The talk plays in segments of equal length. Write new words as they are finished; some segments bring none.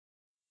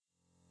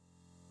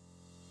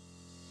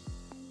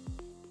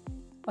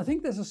I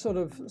think there's a sort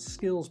of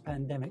skills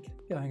pandemic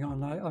going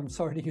on. I'm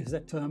sorry to use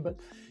that term, but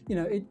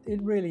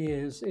it really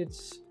is.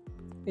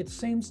 It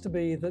seems to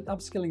be that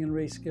upskilling and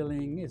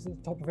reskilling is at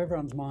the top of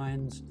everyone's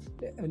minds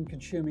and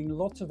consuming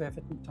lots of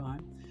effort and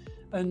time.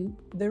 And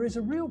there is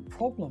a real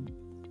problem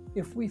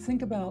if we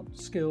think about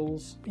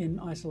skills in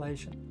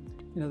isolation.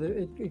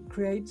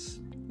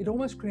 It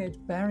almost creates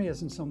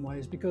barriers in some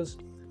ways, because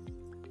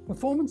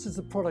performance is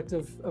the product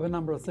of a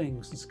number of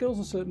things. The skills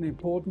are certainly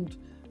important,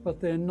 but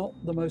they're not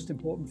the most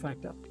important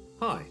factor.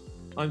 Hi,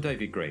 I'm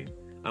David Green,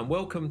 and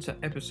welcome to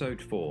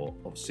episode 4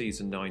 of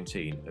season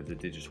 19 of the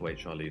Digital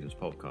HR Leaders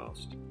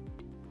podcast.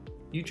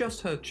 You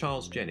just heard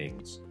Charles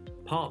Jennings,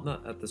 partner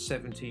at the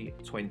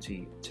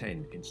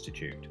 70-20-10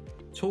 Institute,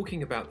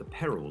 talking about the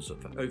perils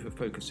of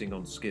over-focusing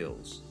on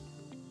skills.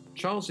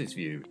 Charles's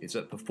view is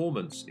that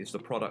performance is the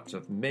product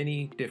of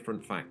many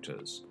different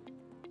factors,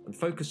 and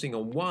focusing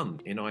on one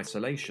in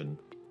isolation,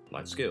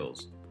 like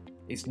skills,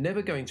 is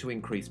never going to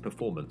increase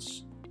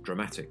performance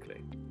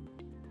dramatically.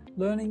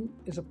 Learning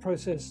is a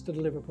process to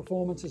deliver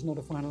performance, is not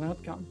a final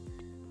outcome.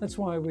 That's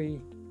why we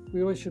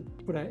always should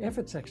put our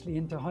efforts actually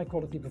into high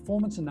quality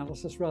performance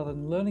analysis rather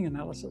than learning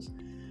analysis.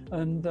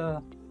 And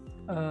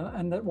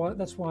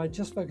that's why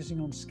just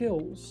focusing on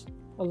skills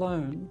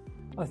alone,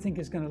 I think,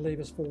 is going to leave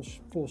us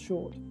fall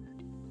short.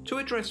 To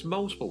address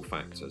multiple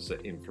factors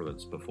that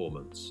influence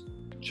performance,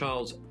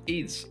 Charles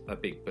is a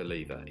big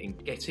believer in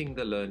getting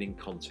the learning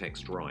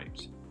context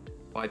right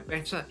by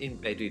better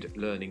embedded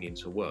learning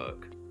into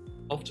work,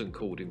 often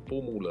called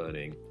informal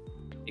learning,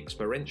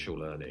 experiential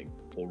learning,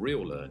 or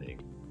real learning.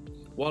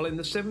 While in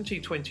the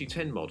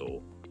 70-20-10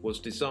 model was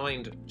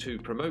designed to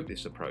promote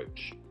this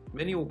approach,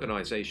 many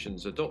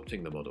organisations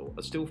adopting the model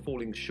are still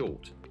falling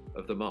short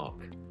of the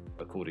mark,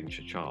 according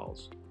to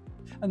Charles.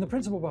 And the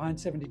principle behind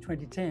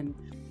 70-20-10,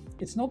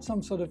 it's not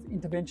some sort of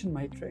intervention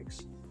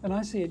matrix, and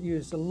I see it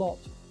used a lot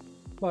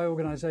by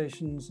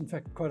organisations. In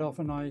fact, quite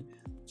often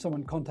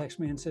someone contacts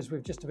me and says,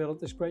 we've just developed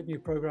this great new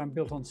program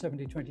built on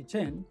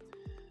 70-20-10.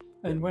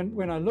 And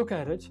when I look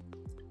at it,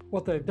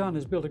 what they've done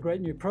is build a great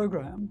new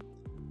program,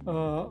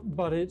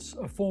 but it's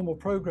a formal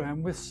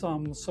program with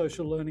some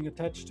social learning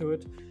attached to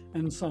it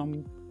and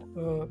some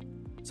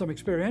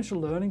experiential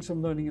learning,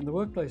 some learning in the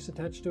workplace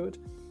attached to it.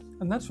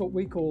 And that's what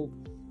we call,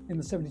 in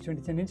the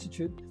 70-20-10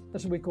 Institute,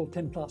 that's what we call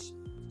 10 plus.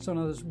 So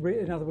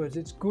in other words,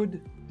 it's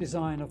good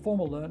design of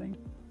formal learning,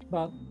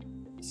 but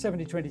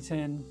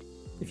 70-20-10,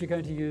 if you're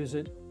going to use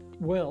it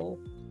well,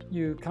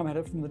 you come at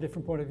it from a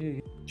different point of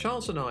view.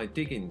 Charles and I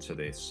dig into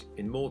this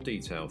in more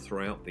detail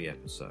throughout the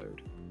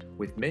episode,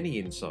 with many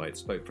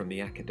insights both from the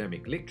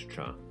academic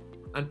literature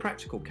and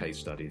practical case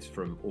studies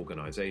from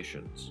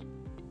organisations.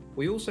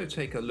 We also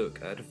take a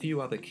look at a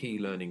few other key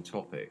learning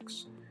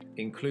topics,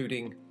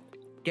 including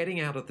getting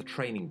out of the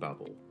training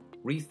bubble,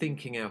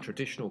 rethinking our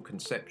traditional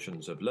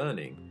conceptions of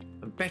learning,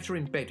 and better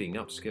embedding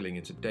upskilling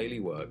into daily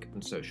work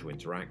and social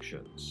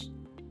interactions.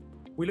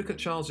 We look at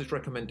Charles's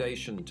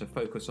recommendation to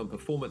focus on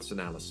performance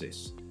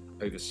analysis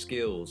over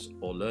skills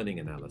or learning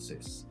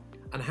analysis,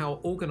 and how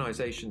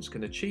organisations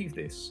can achieve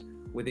this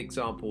with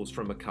examples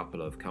from a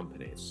couple of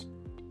companies.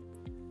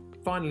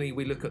 Finally,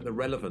 we look at the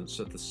relevance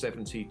of the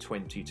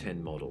 70-20-10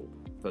 model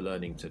for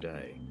learning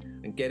today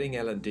and getting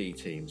L&D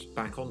teams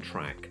back on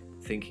track,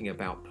 thinking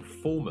about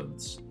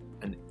performance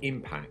and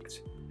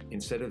impact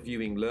instead of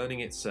viewing learning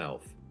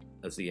itself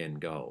as the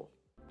end goal.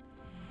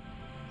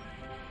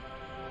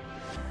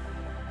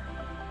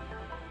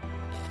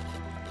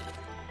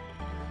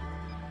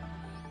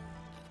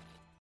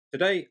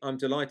 Today, I'm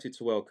delighted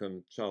to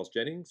welcome Charles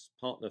Jennings,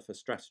 Partner for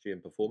Strategy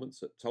and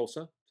Performance at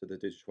Tulsa, to the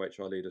Digital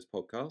HR Leaders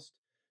podcast.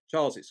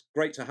 Charles, it's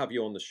great to have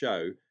you on the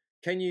show.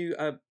 Can you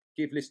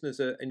give listeners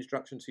an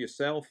introduction to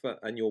yourself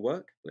and your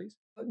work, please?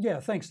 Yeah,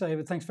 thanks,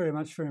 David. Thanks very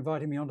much for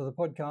inviting me onto the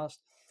podcast.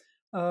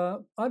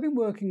 I've been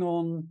working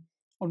on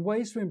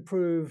ways to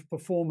improve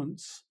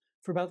performance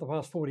for about the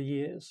past 40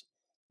 years.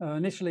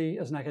 Initially,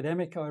 as an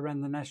academic, I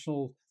ran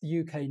the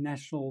UK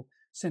National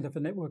Centre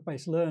for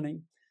Network-Based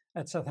Learning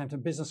at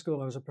Southampton Business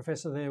School. I was a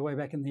professor there way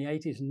back in the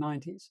 80s and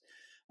 90s,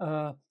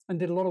 and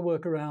did a lot of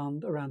work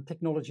around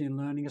technology and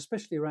learning,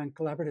 especially around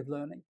collaborative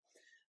learning.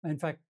 In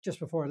fact, just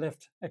before I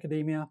left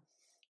academia,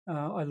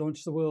 I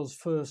launched the world's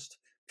first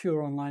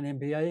pure online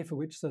MBA, for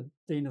which the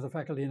Dean of the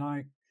Faculty and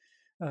I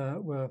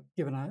were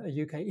given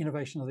a UK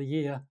Innovation of the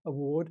Year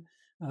award.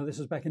 This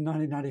was back in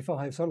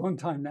 1995, so a long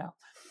time now.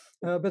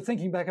 But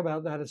thinking back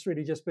about that, it's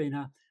really just been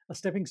a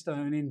stepping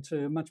stone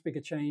into much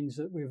bigger change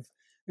that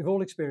we've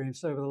all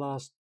experienced over the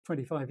last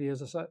 25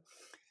 years or so.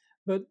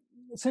 But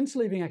since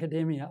leaving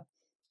academia,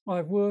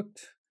 I've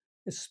worked,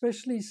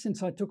 especially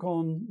since I took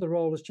on the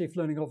role as Chief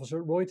Learning Officer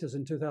at Reuters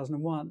in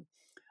 2001,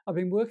 I've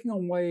been working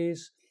on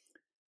ways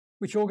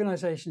which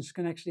organizations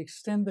can actually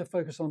extend their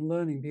focus on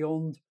learning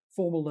beyond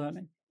formal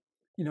learning,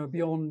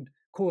 beyond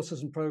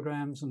courses and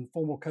programs and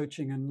formal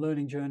coaching and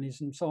learning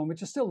journeys and so on,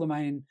 which are still the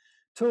main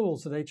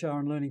tools that HR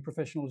and learning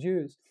professionals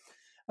use.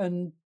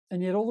 And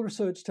yet all the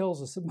research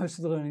tells us that most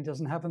of the learning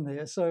doesn't happen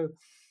there.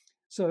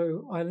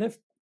 So I left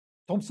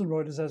Thomson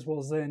Reuters, as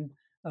was then,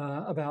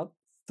 about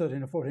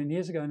 13 or 14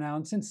 years ago now.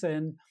 And since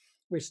then,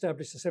 we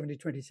established the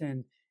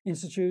 70-20-10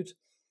 Institute,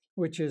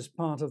 which is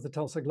part of the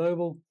Tulsa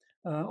Global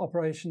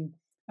operation,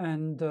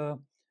 and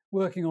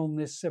working on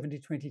this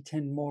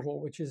 70-20-10 model,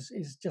 which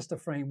is just a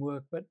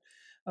framework, but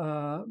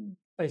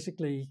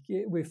basically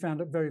we found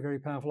it very, very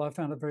powerful. I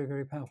found it very,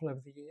 very powerful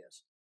over the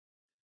years.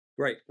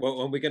 Great.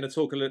 Well, and we're going to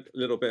talk a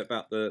little bit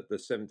about the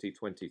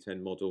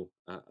 70-20-10 model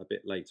a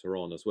bit later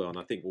on as well. And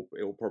I think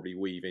it will probably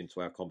weave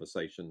into our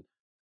conversation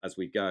as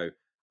we go.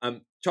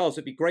 Charles,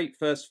 it'd be great,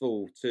 first of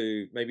all,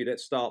 to maybe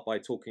let's start by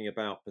talking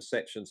about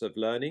perceptions of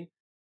learning.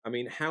 I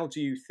mean, how do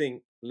you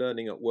think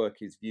learning at work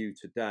is viewed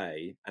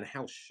today, and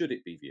how should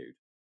it be viewed?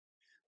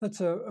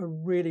 That's a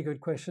really good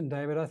question,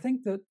 David. I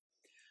think that,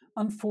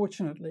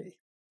 unfortunately,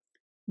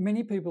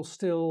 many people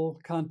still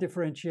can't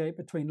differentiate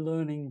between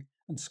learning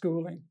and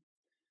schooling.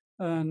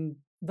 And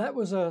that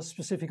was a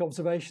specific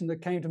observation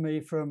that came to me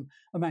from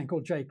a man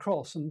called Jay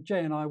Cross. And Jay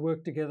and I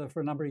worked together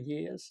for a number of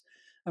years,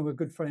 and we're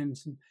good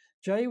friends. And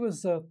Jay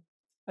was a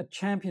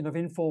champion of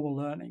informal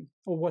learning,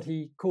 or what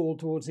he called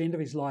towards the end of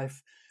his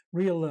life,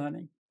 real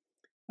learning.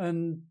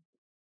 And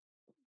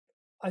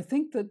I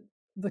think that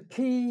the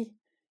key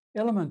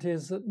element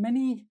is that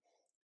many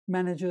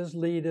managers,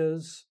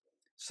 leaders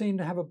seem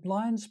to have a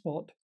blind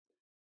spot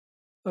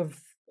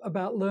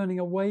about learning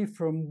away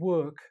from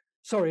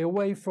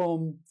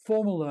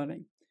formal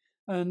learning.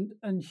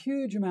 And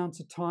huge amounts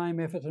of time,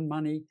 effort, and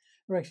money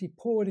are actually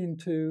poured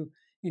into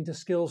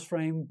skills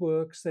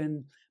frameworks,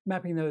 then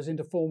mapping those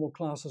into formal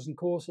classes and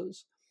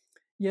courses.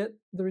 Yet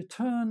the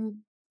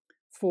return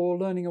for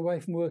learning away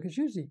from work is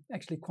usually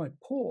actually quite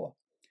poor.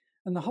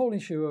 And the whole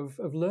issue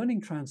of learning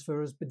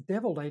transfer has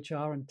bedeviled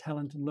HR and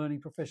talent and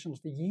learning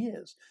professionals for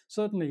years,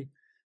 certainly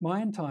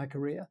my entire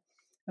career,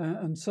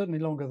 and certainly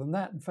longer than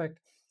that. In fact,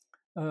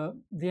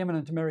 the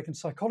eminent American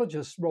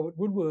psychologists Robert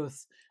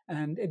Woodworth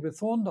and Edward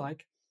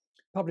Thorndike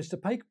published a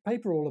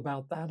paper all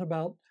about that,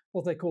 about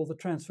what they call the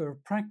transfer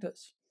of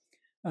practice.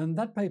 And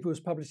that paper was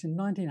published in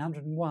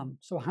 1901,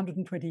 so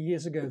 120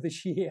 years ago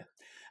this year.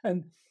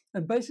 And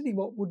basically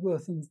what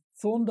Woodworth and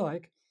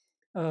Thorndike,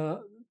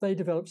 they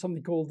developed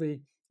something called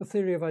the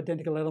theory of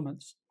identical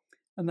elements.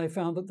 And they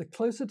found that the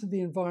closer to the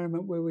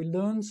environment where we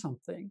learn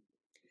something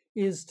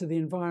is to the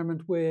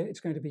environment where it's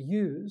going to be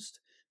used.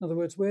 In other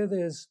words, where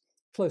there's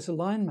close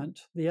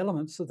alignment, the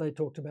elements that they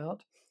talked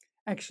about,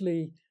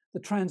 actually the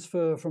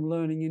transfer from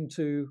learning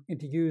into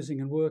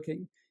using and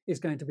working is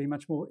going to be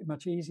much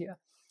easier.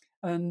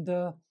 And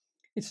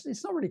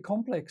it's not really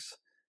complex,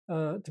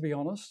 to be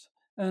honest.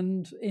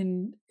 And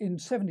in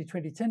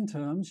 70-20-10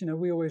 terms,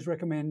 we always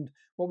recommend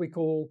what we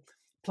call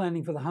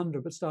planning for the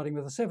 100, but starting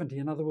with a 70.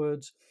 In other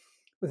words,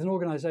 with an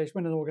organization,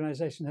 when an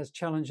organization has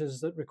challenges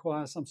that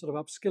require some sort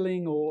of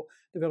upskilling or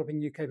developing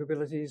new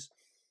capabilities,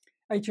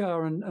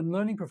 HR and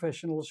learning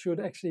professionals should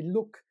actually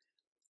look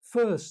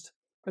first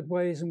at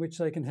ways in which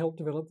they can help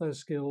develop those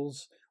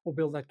skills or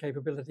build that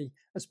capability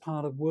as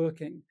part of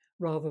working,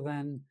 rather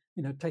than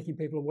taking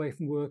people away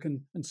from work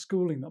and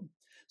schooling them.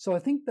 So I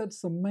think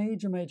that's the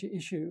major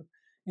issue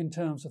in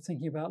terms of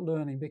thinking about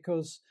learning,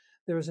 because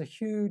there is a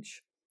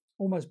huge,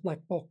 almost black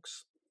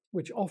box,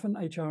 which often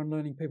HR and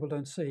learning people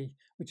don't see,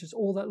 which is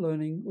all that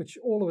learning, which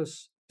all of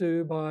us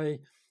do by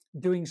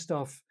doing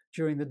stuff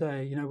during the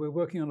day. We're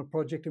working on a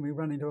project and we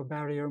run into a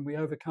barrier and we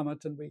overcome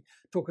it and we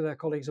talk with our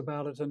colleagues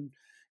about it, and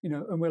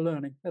and we're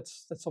learning.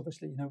 That's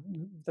obviously,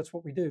 that's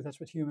what we do. That's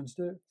what humans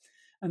do.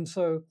 And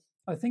so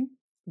I think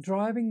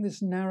driving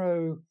this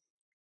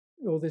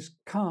this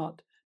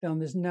cart down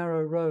this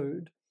narrow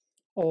road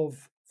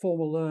of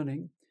formal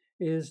learning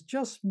is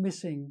just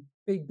missing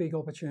big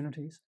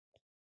opportunities.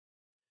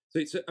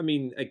 So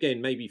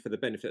again, maybe for the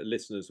benefit of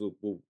listeners,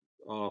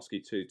 I'll ask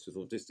you to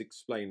sort of just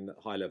explain at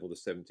high level the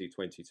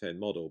 70-20-10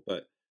 model,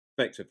 but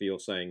effectively you're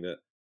saying that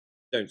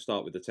don't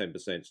start with the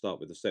 10%, start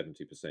with the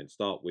 70%,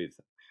 start with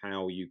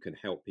how you can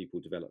help people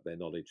develop their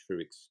knowledge through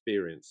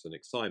experience and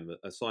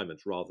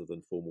assignments rather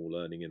than formal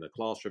learning in a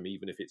classroom,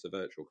 even if it's a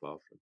virtual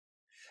classroom.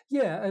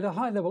 Yeah, at a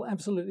high level,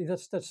 absolutely.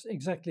 That's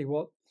exactly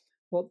what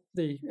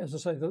as I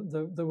say,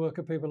 the work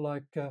of people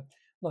like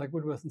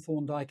Woodworth and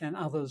Thorndike and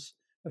others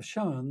have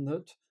shown,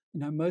 that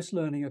most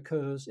learning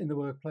occurs in the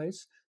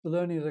workplace. The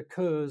learning that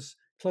occurs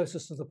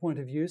closest to the point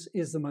of use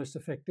is the most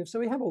effective. So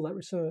we have all that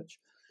research.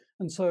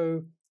 And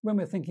so when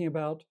we're thinking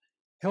about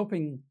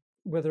helping,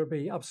 whether it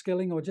be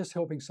upskilling or just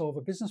helping solve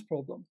a business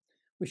problem,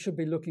 we should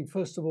be looking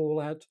first of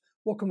all at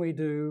what can we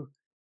do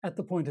at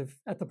the point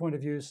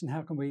of use, and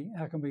how can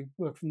we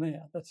work from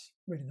there. That's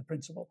really the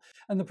principle.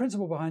 And the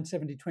principle behind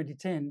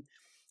 70-20-10,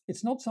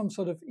 it's not some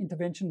sort of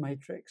intervention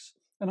matrix.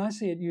 And I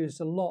see it used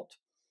a lot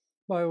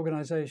by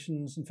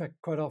organizations. In fact,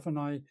 quite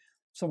often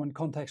someone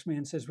contacts me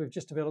and says, we've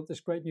just developed this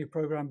great new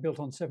program built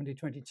on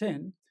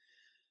 70-20-10.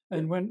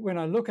 And when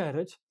I look at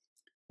it,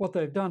 what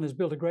they've done is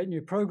build a great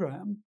new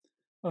program,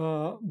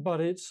 but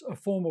it's a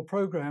formal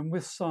program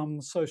with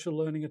some social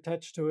learning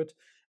attached to it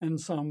and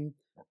some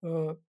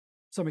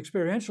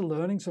experiential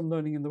learning, some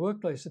learning in the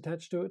workplace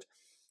attached to it.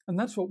 And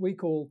that's what we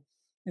call,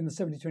 in the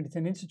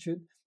 70-20-10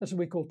 Institute, that's what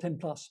we call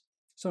 10+.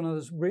 So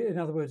in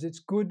other words, it's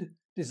good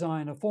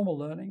design of formal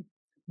learning,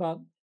 but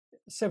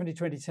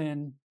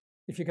 70-20-10,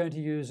 if you're going to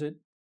use it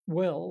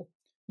well,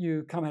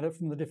 you come at it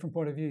from the different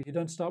point of view. You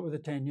don't start with a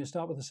 10, you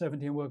start with a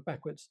 70 and work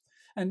backwards.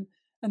 And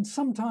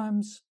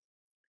sometimes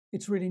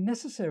it's really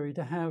necessary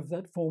to have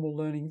those formal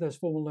learning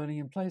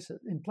in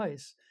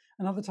place,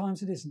 and other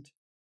times it isn't.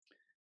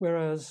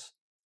 Whereas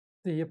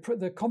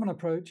the common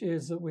approach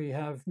is that we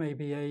have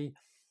maybe a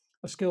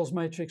skills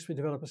matrix, we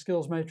develop a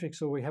skills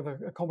matrix, or we have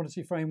a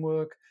competency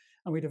framework,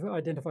 and we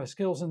identify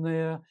skills in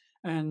there.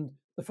 And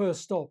the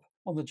first stop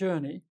on the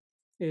journey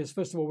is,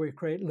 first of all, we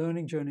create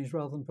learning journeys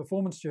rather than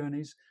performance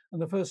journeys.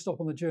 And the first stop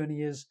on the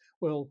journey is,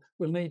 well,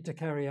 we'll need to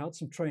carry out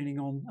some training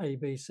on A,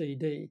 B, C,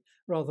 D,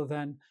 rather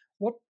than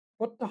what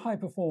do high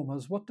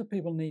performers, what do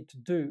people need to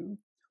do?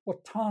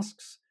 What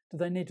tasks do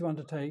they need to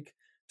undertake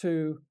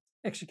to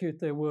execute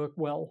their work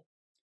well?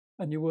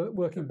 And you're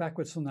working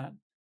backwards from that.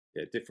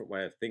 Yeah, different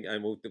way of thinking,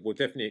 and we'll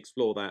definitely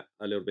explore that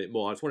a little bit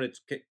more. I just wanted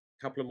to get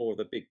a couple of more of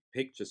the big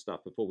picture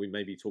stuff before we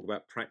maybe talk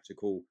about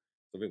practical.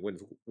 I think we're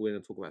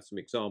going to talk about some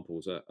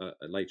examples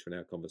later in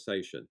our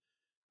conversation.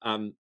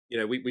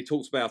 We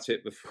talked about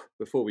it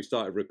before we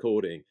started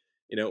recording.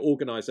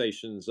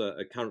 Organisations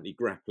are currently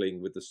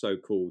grappling with the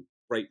so-called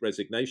Great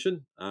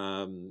Resignation.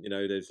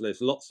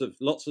 There's lots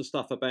of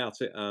stuff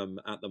about it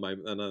at the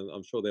moment, and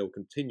I'm sure there will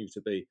continue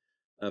to be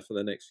for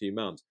the next few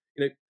months.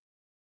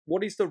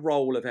 What is the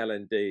role of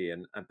L&D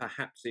and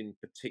perhaps in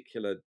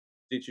particular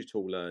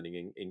digital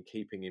learning in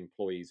keeping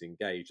employees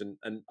engaged?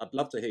 And I'd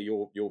love to hear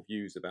your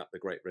views about the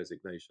Great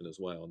Resignation as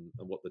well,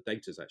 and what the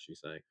data is actually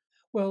saying.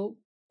 Well,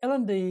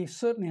 L&D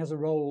certainly has a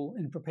role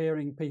in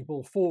preparing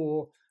people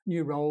for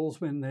new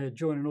roles when they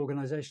join an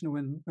organisation or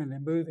when they're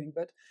moving.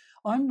 But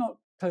I'm not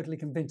totally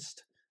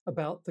convinced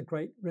about the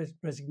Great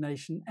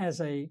Resignation as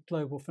a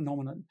global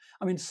phenomenon.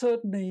 I mean,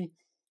 certainly,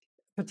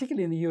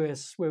 particularly in the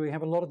US, where we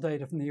have a lot of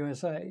data from the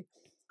USA,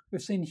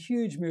 we've seen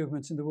huge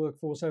movements in the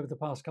workforce over the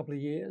past couple of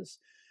years.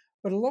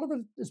 But a lot of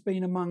it has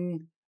been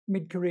among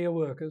mid-career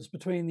workers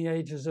between the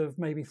ages of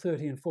maybe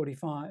 30 and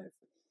 45.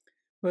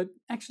 But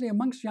actually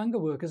amongst younger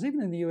workers,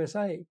 even in the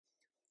USA,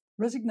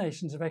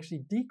 resignations have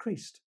actually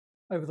decreased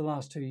over the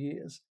last 2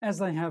 years, as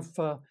they have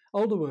for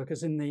older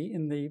workers in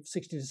the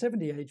 60 to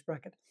 70 age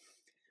bracket.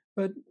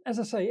 But as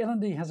I say,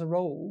 L&D has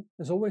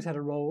always had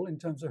a role in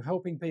terms of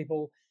helping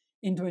people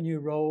into a new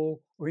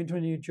role or into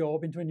a new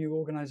job, into a new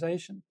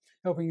organization,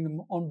 helping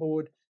them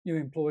onboard new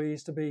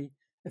employees to be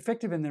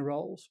effective in their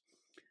roles.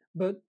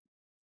 But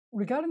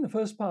regarding the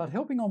first part,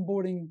 helping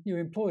onboarding new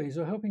employees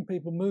or helping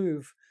people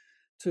move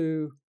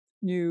to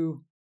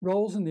new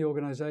roles in the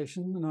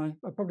organization, and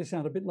I probably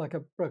sound a bit like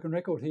a broken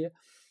record here,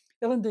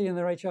 L&D and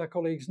their HR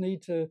colleagues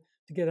need to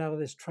get out of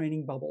this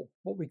training bubble,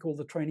 what we call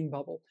the training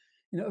bubble.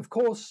 Of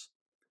course,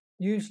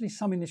 usually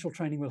some initial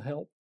training will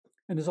help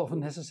and is often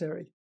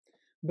necessary.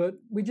 But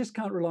we just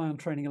can't rely on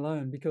training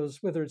alone, because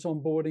whether it's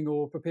onboarding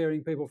or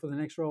preparing people for the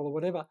next role or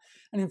whatever.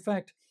 And in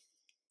fact,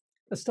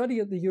 a study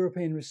at the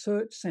European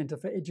Research Centre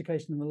for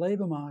Education in the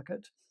Labour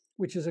Market,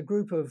 which is a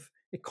group of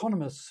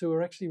economists who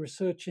are actually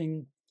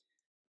researching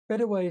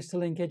better ways to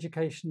link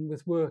education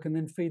with work and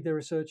then feed their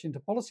research into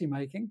policy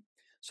making.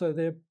 So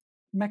they're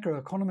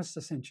macroeconomists,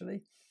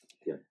 essentially.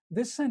 Yeah.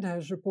 This centre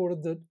has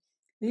reported that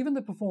even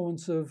the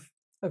performance of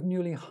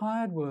newly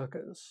hired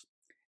workers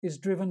is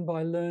driven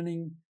by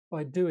learning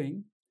by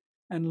doing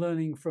and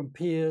learning from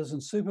peers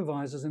and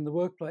supervisors in the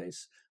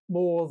workplace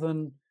more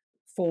than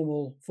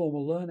formal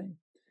learning.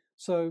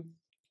 So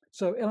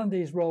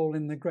L&D's role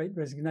in the Great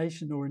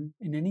Resignation, or in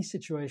any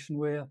situation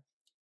where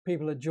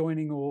people are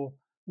joining or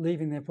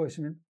leaving their place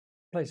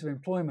of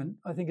employment,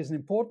 I think is an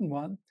important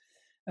one.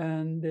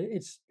 And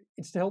it's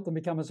to help them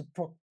become as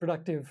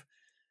productive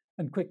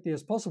and quickly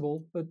as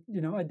possible. But,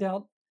 I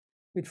doubt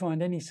we'd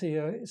find any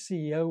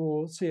CEO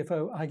or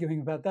CFO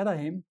arguing about that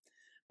aim.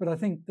 But I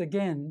think,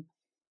 again,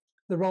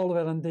 the role of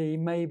L&D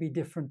may be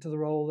different to the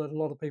role that a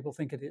lot of people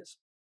think it is.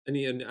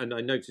 And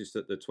I noticed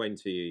that the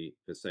 20%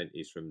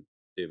 is from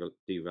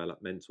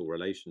developmental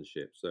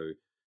relationships. So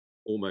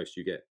almost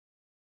you get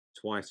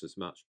twice as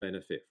much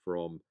benefit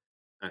from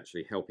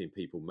actually helping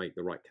people make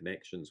the right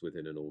connections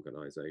within an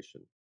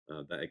organization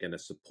that are going to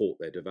support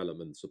their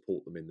development,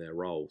 support them in their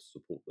roles,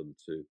 support them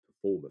to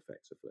perform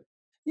effectively.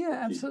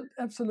 Yeah,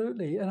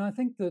 absolutely. And I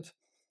think that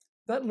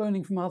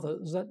learning from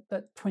others,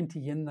 that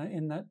 20 in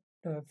that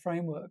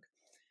framework,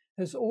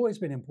 has always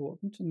been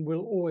important and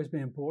will always be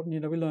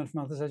important. We learn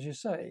from others, as you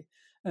say.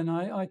 And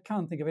I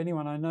can't think of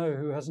anyone I know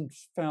who hasn't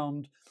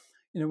found,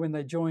 when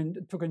they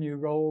took a new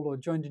role or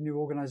joined a new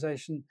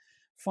organization,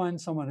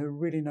 find someone who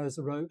really knows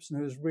the ropes and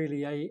who's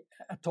really a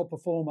top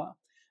performer.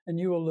 And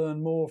you will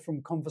learn more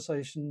from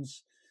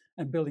conversations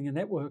and building your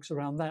networks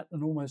around that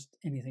than almost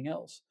anything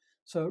else.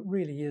 So it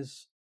really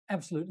is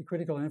absolutely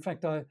critical. And in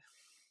fact, I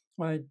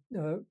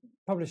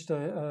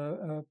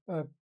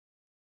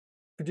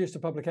produced a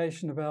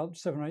publication about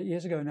 7 or 8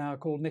 years ago now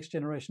called Next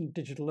Generation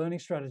Digital Learning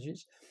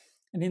Strategies.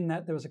 And in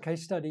that, there was a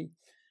case study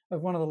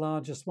of one of the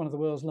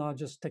world's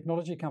largest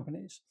technology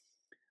companies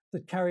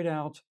that carried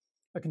out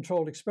a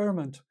controlled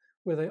experiment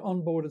where they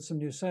onboarded some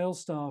new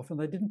sales staff, and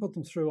they didn't put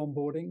them through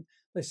onboarding.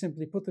 They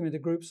simply put them into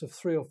groups of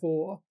 3 or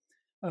 4.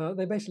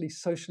 They basically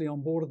socially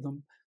onboarded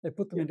them. They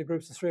put them into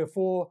groups of 3 or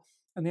 4,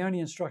 and the only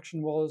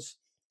instruction was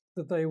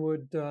that they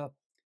would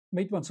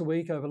meet once a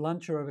week over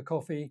lunch or over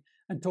coffee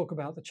and talk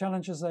about the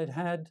challenges they'd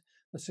had,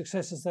 the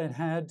successes they'd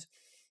had,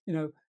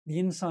 the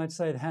insights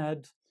they'd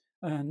had,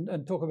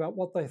 and talk about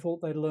what they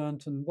thought they'd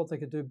learned and what they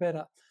could do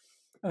better.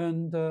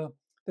 And there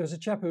was a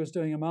chap who was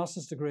doing a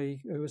master's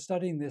degree who was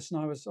studying this,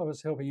 and I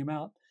was helping him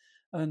out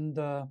and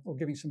or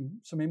giving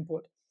some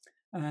input.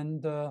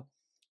 And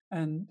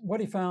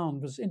what he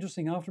found was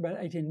interesting. After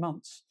about 18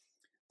 months,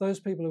 those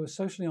people who were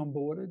socially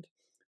onboarded,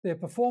 their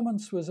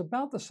performance was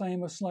about the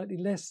same or slightly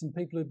less than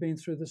people who'd been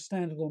through the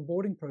standard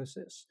onboarding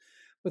process,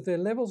 but their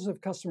levels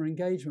of customer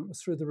engagement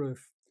was through the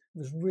roof. It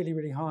was really,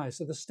 really high.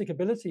 So the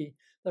stickability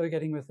they were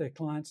getting with their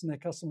clients and their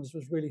customers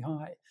was really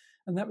high.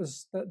 And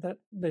that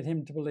led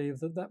him to believe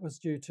that was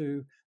due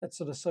to that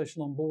sort of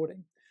social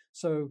onboarding.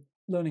 So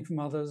learning from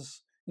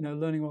others,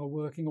 learning while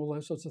working, all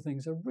those sorts of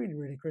things are really,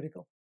 really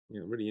critical.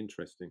 Yeah, really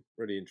interesting,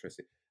 really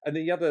interesting. And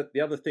the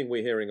other thing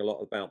we're hearing a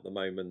lot about at the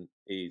moment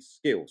is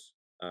skills.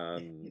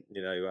 And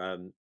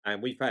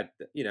we've had,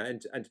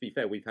 and to be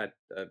fair, we've had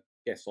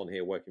guests on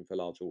here working for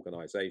large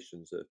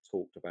organisations that have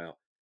talked about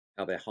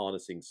how they're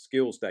harnessing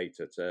skills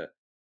data to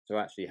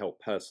actually help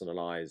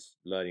personalise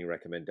learning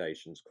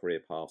recommendations,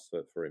 career paths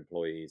for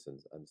employees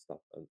and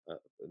stuff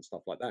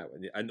like that,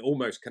 and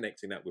almost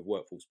connecting that with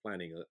workforce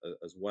planning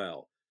as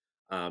well.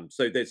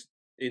 So there's,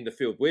 in the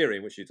field we're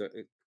in, which is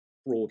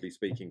broadly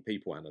speaking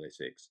people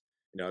analytics,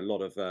 a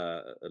lot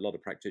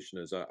of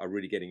practitioners are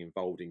really getting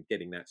involved in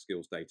getting that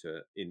skills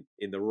data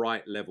in the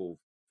right level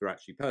to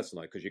actually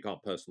personalise, because you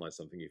can't personalise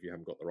something if you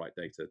haven't got the right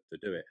data to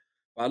do it.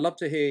 But I'd love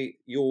to hear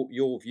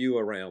your view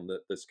around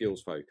the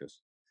skills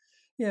focus.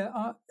 Yeah,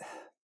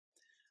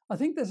 I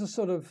think there's a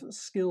sort of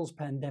skills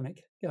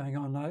pandemic going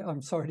on.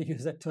 I'm sorry to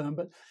use that term,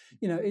 but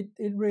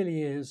it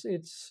really is.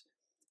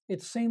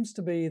 It seems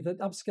to be that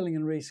upskilling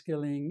and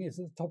reskilling is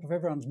at the top of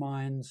everyone's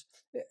minds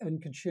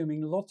and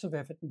consuming lots of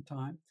effort and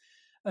time.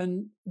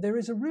 And there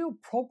is a real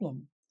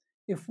problem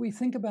if we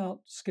think about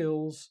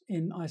skills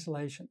in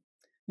isolation.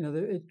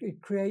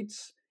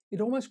 It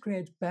almost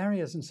creates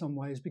barriers in some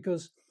ways,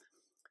 because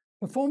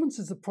performance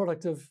is the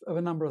product of a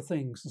number of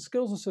things. And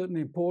skills are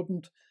certainly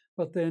important,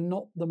 but they're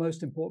not the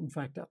most important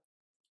factor.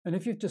 And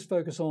if you just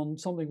focus on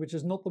something which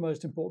is not the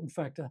most important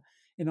factor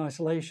in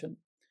isolation,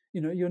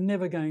 you're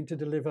never going to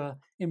deliver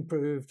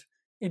improved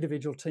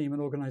individual, team,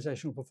 and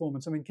organizational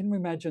performance. I mean, can we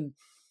imagine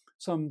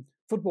some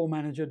football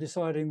manager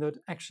deciding that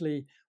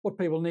actually what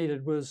people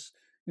needed was,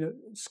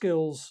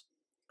 skills?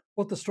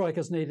 What the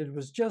strikers needed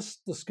was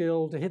just the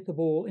skill to hit the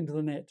ball into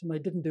the net, and they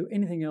didn't do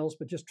anything else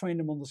but just train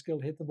them on the skill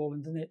to hit the ball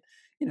into the net.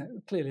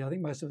 Clearly, I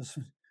think most of us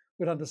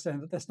would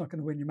understand that that's not going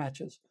to win you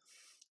matches.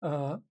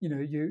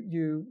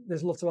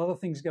 There's lots of other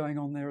things going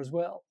on there as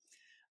well,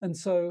 and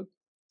so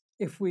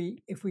if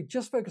we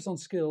just focus on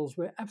skills,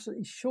 we're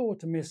absolutely sure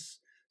to miss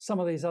some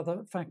of these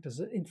other factors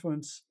that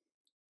influence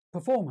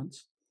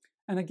performance.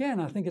 And again,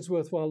 I think it's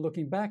worthwhile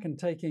looking back and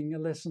taking a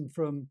lesson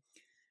from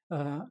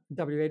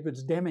W.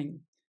 Edwards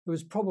Deming, who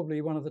is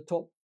probably one of the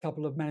top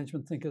couple of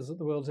management thinkers that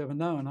the world's ever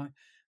known.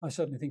 I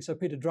certainly think so.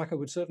 Peter Drucker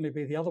would certainly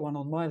be the other one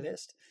on my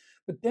list.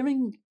 But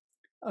Deming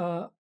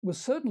was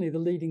certainly the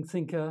leading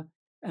thinker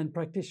and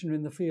practitioner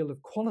in the field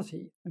of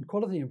quality and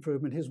quality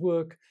improvement. His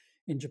work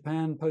in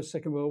Japan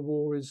post-Second World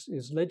War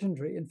is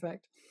legendary, in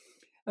fact.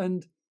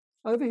 And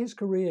over his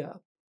career,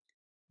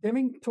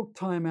 Deming took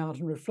time out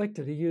and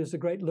reflected. He used a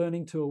great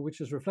learning tool,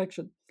 which is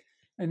reflection.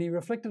 And he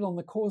reflected on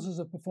the causes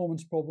of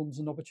performance problems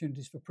and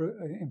opportunities for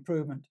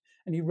improvement.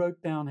 And he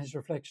wrote down his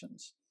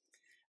reflections.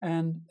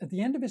 And at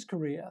the end of his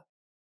career,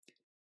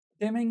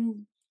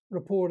 Deming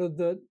reported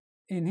that,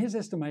 in his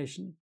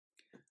estimation,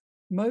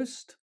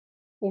 most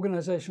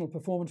organizational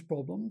performance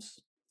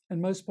problems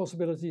and most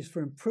possibilities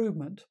for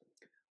improvement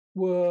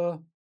were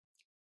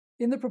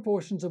in the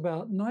proportions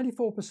about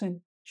 94%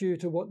 due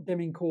to what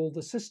Deming called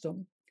the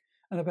system,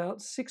 and about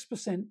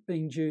 6%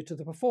 being due to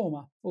the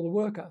performer or the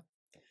worker.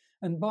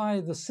 And by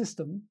the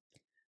system,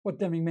 what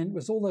Deming meant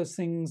was all those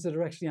things that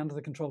are actually under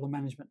the control of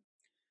management,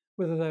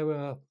 whether they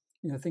were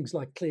things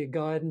like clear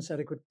guidance,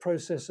 adequate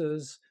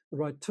processes, the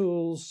right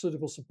tools,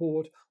 suitable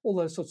support, all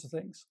those sorts of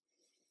things.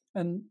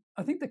 And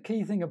I think the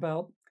key thing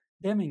about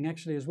Deming,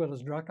 actually, as well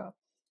as Drucker,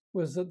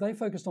 was that they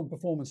focused on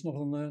performance, not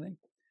on learning.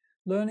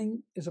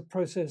 Learning is a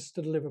process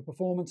to deliver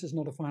performance, is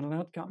not a final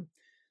outcome.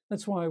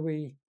 That's why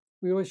we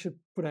always should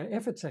put our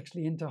efforts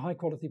actually into high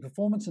quality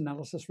performance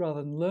analysis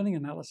rather than learning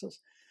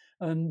analysis.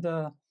 And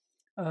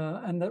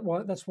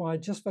that's why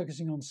just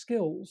focusing on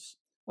skills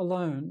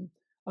alone,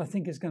 I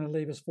think, is going to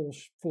leave us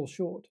fall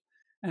short.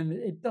 And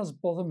it does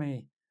bother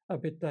me a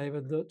bit,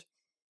 David, that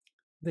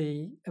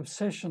the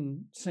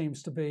obsession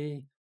seems to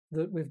be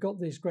that we've got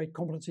these great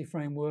competency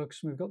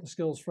frameworks, we've got the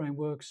skills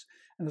frameworks,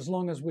 and as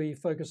long as we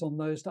focus on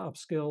those to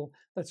upskill,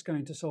 that's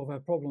going to solve our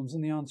problems.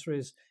 And the answer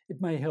is it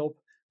may help,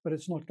 but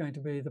it's not going to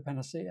be the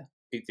panacea.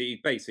 He's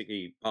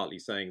basically partly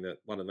saying that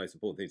one of the most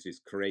important things is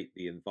create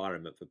the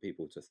environment for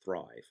people to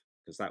thrive,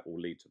 because that will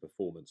lead to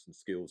performance, and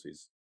skills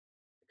is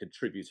a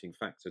contributing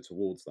factor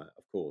towards that,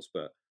 of course,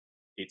 but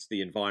it's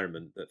the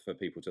environment that for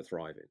people to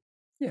thrive in.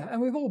 Yeah,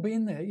 and we've all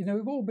been there.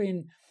 We've all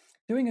been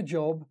doing a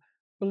job,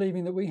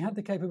 believing that we had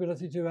the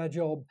capability to do our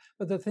job,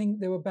 but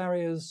there were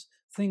barriers,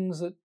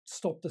 things that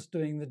stopped us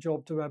doing the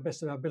job to our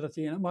best of our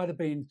ability. And it might have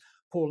been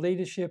poor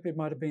leadership. It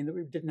might have been that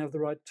we didn't have the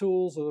right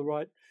tools or the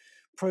right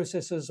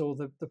processes, or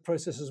the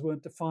processes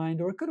weren't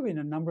defined, or it could have been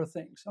a number of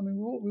things. I mean,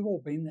 we've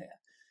all been there,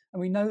 and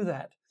we know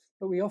that,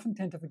 but we often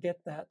tend to forget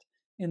that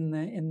in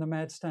the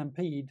mad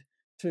stampede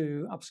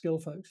to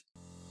upskill folks.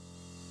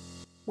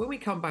 When we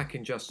come back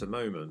in just a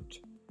moment,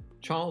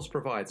 Charles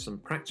provides some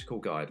practical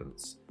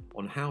guidance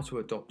on how to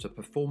adopt a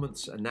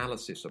performance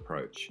analysis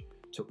approach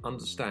to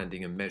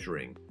understanding and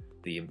measuring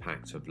the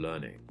impact of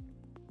learning.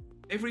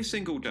 Every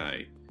single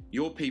day,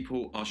 your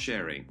people are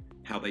sharing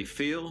how they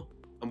feel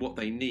and what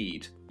they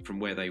need from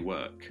where they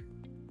work.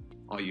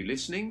 Are you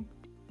listening?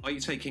 Are you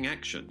taking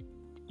action?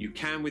 You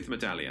can with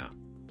Medallia.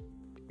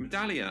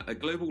 Medallia, a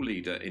global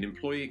leader in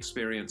employee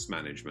experience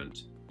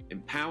management,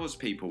 empowers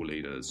people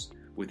leaders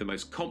with the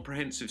most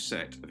comprehensive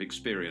set of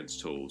experience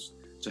tools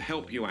to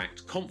help you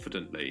act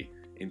confidently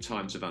in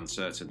times of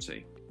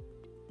uncertainty.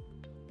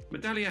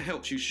 Medallia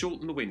helps you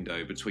shorten the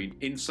window between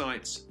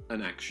insights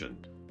and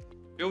action,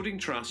 building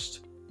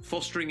trust,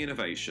 fostering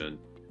innovation,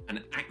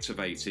 and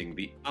activating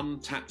the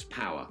untapped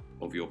power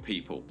of your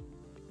people.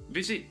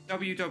 Visit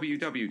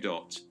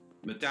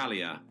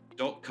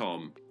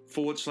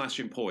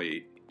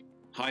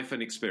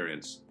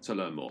www.medallia.com/employee-experience to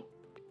learn more.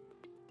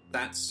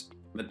 That's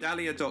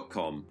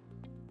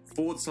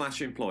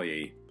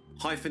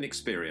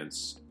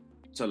medallia.com/employee-experience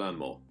to learn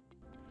more.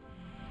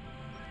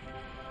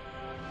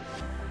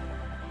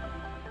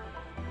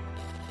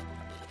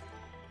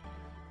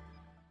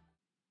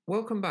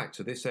 Welcome back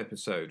to this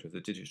episode of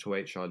the Digital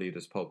HR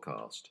Leaders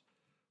Podcast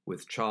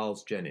with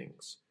Charles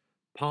Jennings,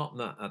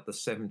 partner at the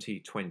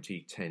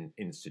 70-20-10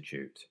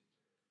 Institute.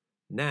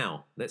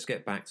 Now, let's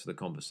get back to the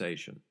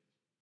conversation.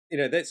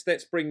 Let's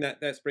bring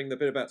the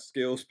bit about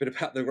skills, bit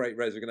about the Great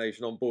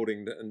Resignation,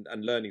 onboarding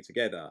and learning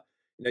together.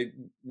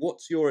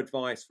 What's your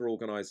advice for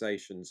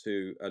organisations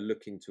who are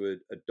looking to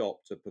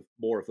adopt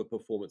more of a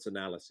performance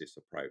analysis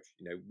approach?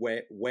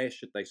 Where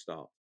should they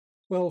start?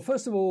 Well,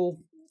 first of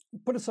all,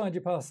 put aside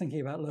your past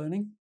thinking about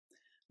learning,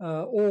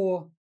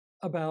 or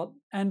about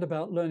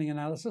learning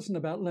analysis and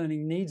about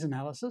learning needs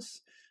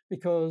analysis,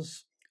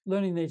 because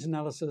learning needs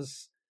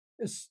analysis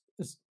is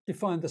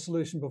defined the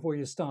solution before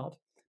you start,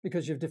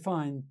 because you've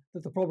defined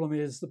that the problem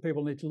is that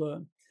people need to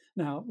learn.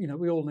 Now,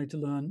 we all need to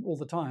learn all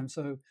the time.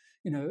 So,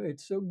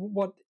 it's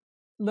what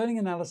learning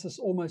analysis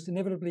almost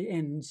inevitably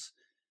ends.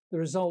 The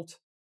result,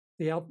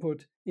 the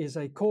output is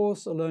a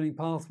course, a learning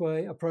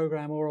pathway, a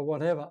program, or a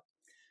whatever.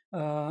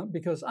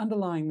 Because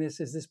underlying this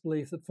is this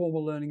belief that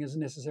formal learning is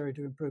necessary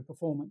to improve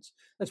performance.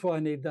 That's why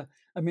I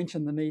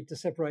mentioned the need to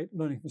separate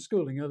learning from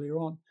schooling earlier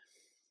on,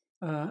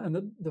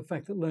 and the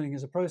fact that learning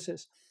is a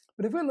process.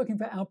 But if we're looking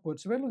for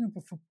outputs, if we're looking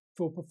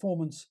for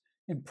performance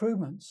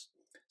improvements,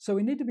 so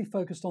we need to be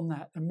focused on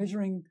that. And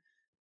measuring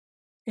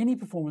any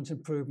performance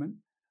improvement,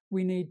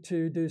 we need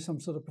to do some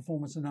sort of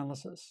performance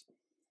analysis,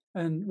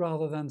 and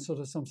rather than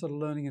some sort of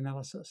learning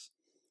analysis.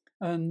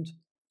 And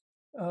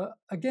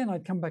again,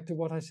 I'd come back to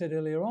what I said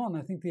earlier on.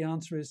 I think the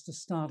answer is to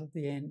start at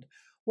the end.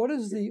 What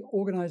is the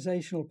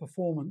organizational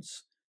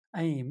performance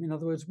aim? In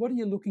other words, what are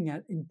you looking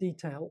at in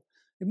detail?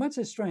 It might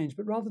say strange,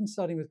 but rather than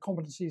starting with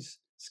competencies,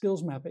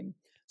 skills mapping,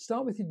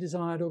 start with your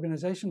desired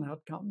organizational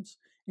outcomes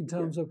in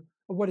terms of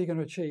what are you going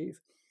to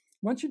achieve.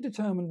 Once you've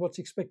determined what's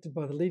expected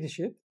by the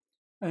leadership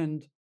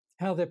and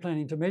how they're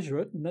planning to measure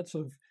it, and that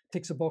sort of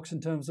ticks a box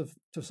in terms of,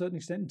 to a certain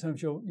extent, in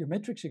terms of your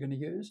metrics you're going to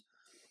use,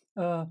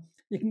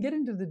 you can get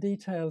into the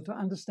detail to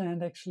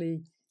understand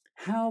actually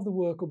how the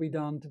work will be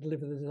done to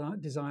deliver the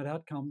desired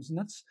outcomes. And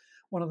that's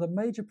one of the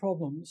major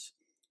problems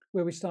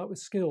where we start with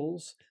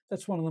skills.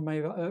 That's one of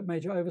the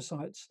major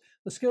oversights.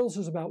 The skills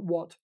is about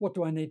what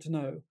do I need to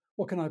know?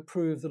 What can I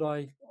prove that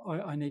I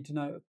need to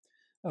know?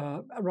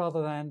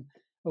 Rather than,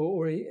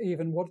 or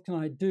even what can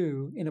I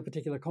do in a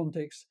particular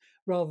context,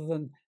 rather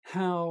than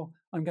how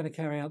I'm going to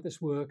carry out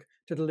this work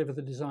to deliver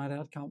the desired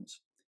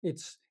outcomes.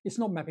 It's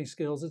not mapping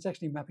skills, it's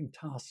actually mapping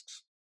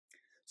tasks.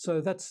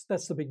 So that's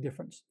the big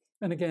difference.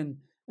 And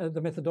again,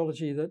 the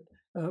methodology that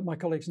my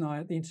colleagues and I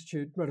at the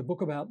Institute wrote a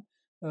book about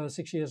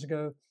 6 years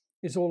ago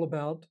is all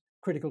about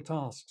critical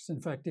tasks. In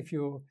fact, if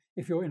you're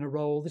in a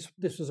role,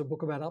 this was a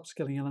book about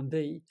upskilling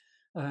L&D,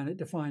 and it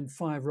defined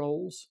 5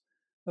 roles.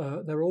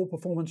 They're all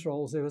performance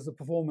roles. There was the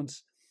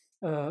performance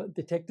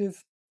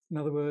detective, in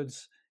other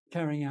words,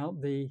 carrying out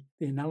the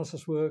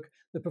analysis work,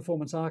 the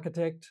performance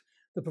architect,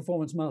 the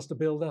performance master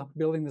builder,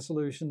 building the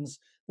solutions,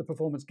 the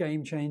performance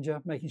game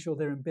changer, making sure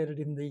they're embedded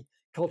in the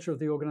culture of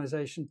the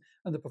organization,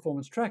 and the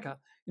performance tracker,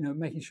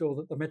 making sure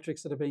that the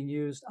metrics that are being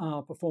used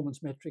are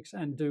performance metrics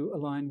and do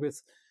align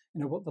with,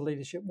 what the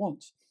leadership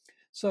wants.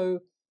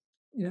 So,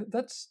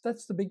 that's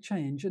the big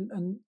change.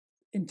 And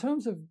in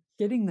terms of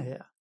getting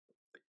there,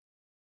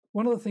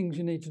 one of the things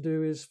you need to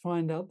do is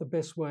find out the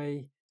best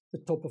way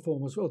that top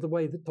performers, or the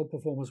way that top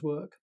performers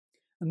work.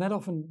 And that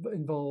often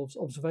involves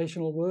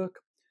observational work,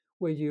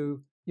 where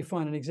you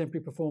find an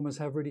exemplary performers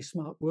have really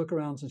smart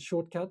workarounds and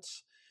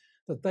shortcuts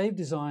that they've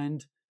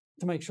designed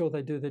to make sure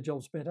they do their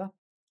jobs better.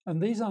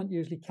 And these aren't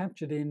usually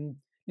captured in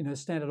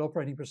standard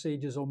operating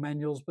procedures or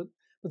manuals, but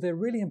they're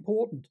really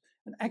important.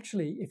 And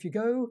actually, if you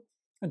go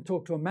and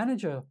talk to a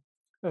manager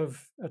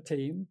of a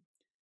team,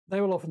 they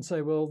will often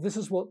say, well, this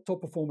is what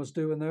top performers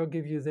do, and they'll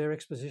give you their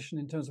exposition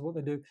in terms of what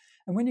they do.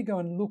 And when you go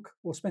and look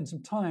or spend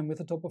some time with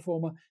a top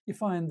performer, you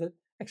find that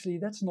actually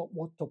that's not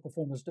what top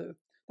performers do.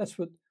 That's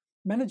what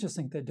managers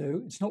think they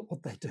do. It's not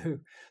what they do.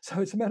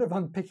 So it's a matter of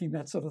unpicking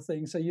that sort of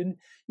thing. So you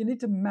need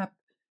to map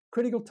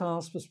critical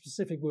tasks for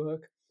specific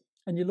work,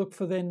 and you look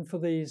for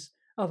these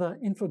other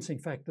influencing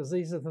factors.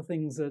 These are the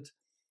things that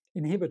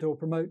inhibit or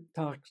promote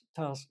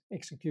task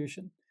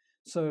execution.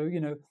 So,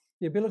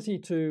 the ability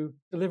to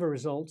deliver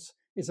results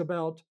is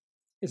about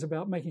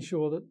making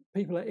sure that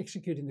people are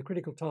executing the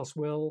critical tasks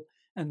well,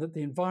 and that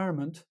the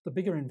environment, the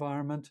bigger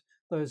environment,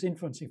 those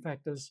influencing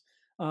factors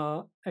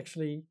are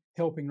actually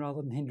helping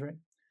rather than hindering.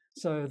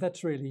 So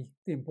that's really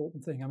the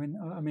important thing. I mean,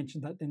 I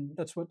mentioned that, and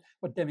that's what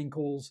Deming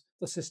calls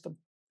the system.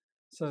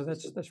 So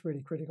that's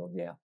really critical.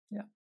 Yeah.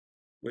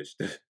 Which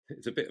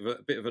it's a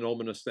bit of an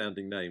ominous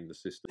sounding name, the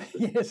system.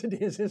 Yes, it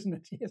is, isn't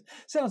it? Yes,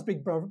 sounds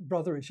big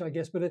brotherish, I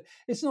guess, but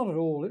it's not at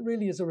all. It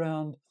really is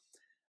around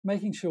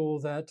making sure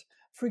that,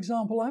 for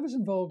example, I was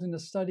involved in a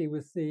study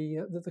with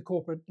that the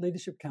Corporate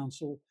Leadership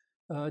Council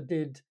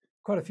did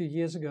quite a few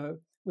years ago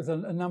with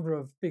a number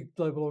of big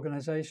global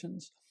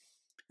organizations.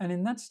 And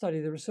in that study,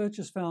 the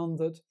researchers found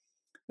that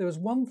there was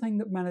one thing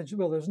that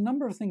there's a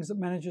number of things that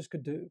managers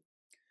could do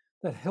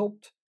that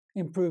helped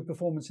improve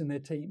performance in their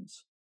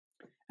teams.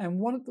 And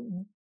one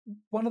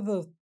of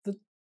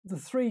the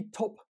three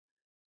top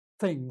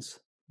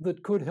things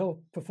that could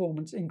help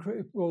performance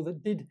increase, or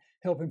that did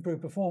help improve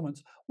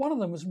performance, one of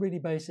them was really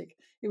basic.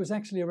 It was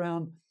actually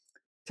around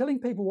telling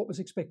people what was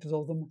expected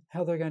of them,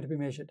 how they're going to be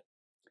measured.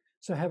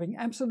 So having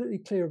absolutely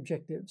clear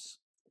objectives,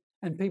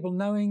 and people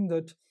knowing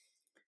that,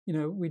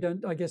 we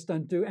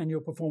don't do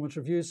annual performance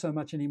reviews so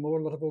much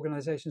anymore. A lot of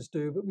organizations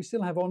do, but we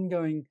still have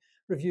ongoing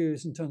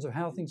reviews in terms of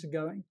how things are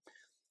going.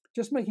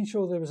 Just making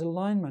sure there was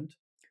alignment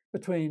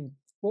between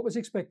what was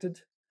expected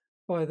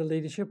by the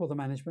leadership or the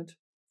management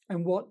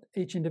and what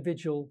each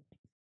individual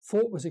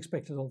thought was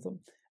expected of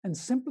them. And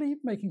simply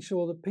making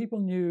sure that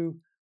people knew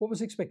what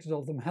was expected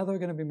of them, how they were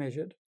going to be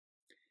measured,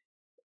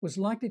 was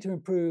likely to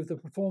improve the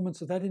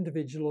performance of that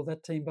individual or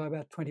that team by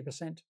about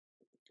 20%.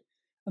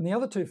 And the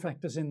other two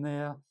factors in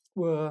there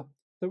were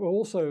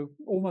also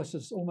almost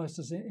as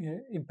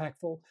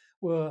impactful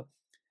were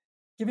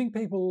giving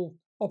people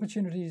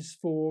opportunities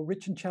for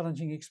rich and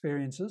challenging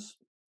experiences.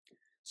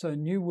 So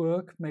new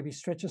work, maybe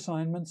stretch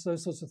assignments,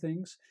 those sorts of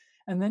things,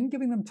 and then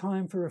giving them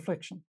time for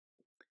reflection,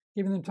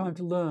 giving them time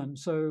to learn.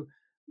 So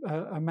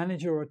a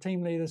manager or a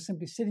team leader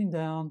simply sitting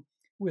down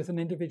with an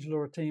individual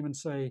or a team and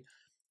say,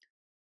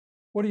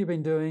 what have you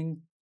been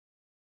doing?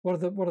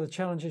 What are the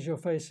challenges you're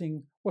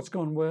facing? What's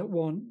gone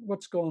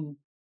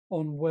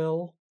on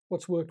well?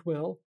 What's worked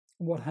well?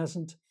 And what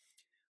hasn't?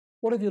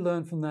 What have you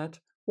learned from that?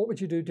 What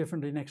would you do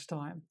differently next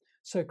time?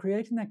 So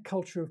creating that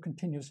culture of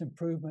continuous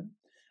improvement.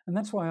 And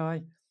that's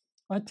why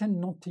I tend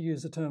not to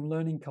use the term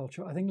learning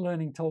culture. I think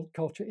learning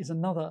culture is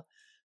another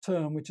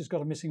term which has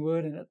got a missing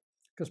word in it,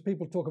 because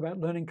people talk about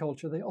learning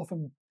culture, they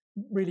often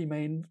really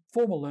mean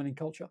formal learning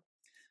culture.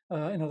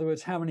 In other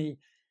words, how many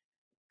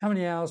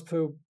hours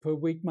per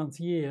week, month,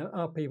 year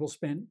are people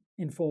spent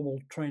in formal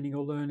training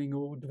or learning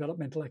or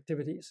developmental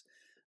activities?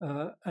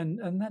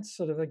 And that's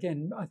sort of,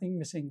 again, I think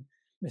missing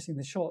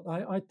the shot.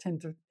 I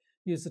tend to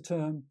use the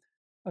term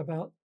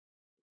about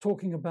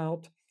talking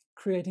about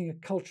creating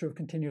a culture of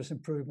continuous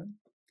improvement.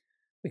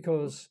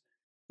 Because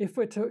if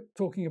we're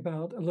talking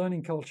about a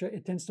learning culture,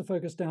 it tends to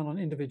focus down on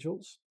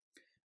individuals.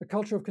 A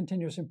culture of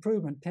continuous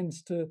improvement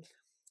tends to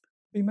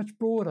be much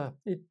broader.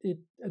 It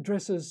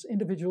addresses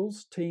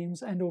individuals,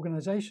 teams, and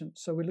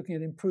organizations. So we're looking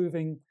at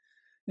improving,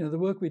 the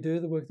work we do,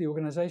 the work the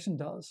organization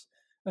does.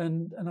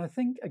 And I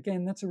think,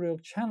 again, that's a real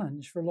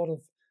challenge for a lot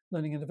of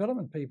learning and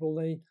development people.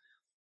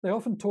 They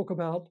often talk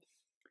about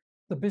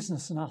the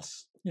business and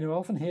us. I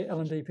often hear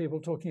L&D people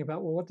talking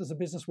about, well, what does the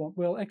business want?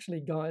 Well, actually,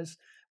 guys,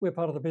 we're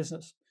part of the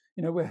business.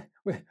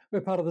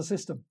 We're part of the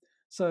system.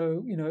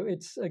 So,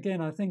 it's,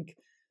 again, I think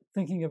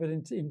thinking of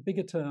it in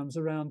bigger terms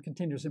around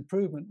continuous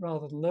improvement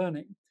rather than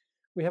learning.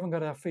 We haven't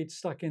got our feet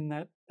stuck in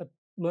that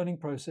learning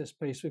process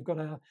piece. We've got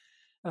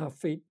our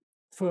feet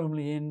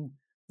firmly in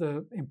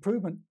the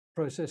improvement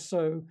process.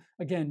 So,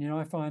 again,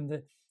 I find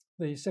that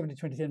the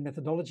 70-20-10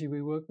 methodology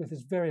we work with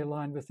is very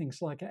aligned with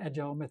things like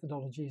agile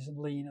methodologies and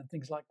lean and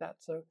things like that.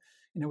 So,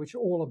 which are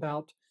all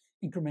about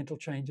incremental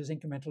changes,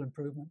 incremental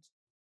improvements.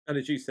 And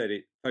as you said,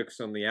 it focuses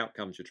on the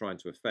outcomes you're trying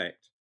to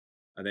affect,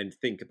 and then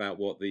think about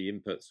what the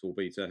inputs will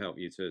be to help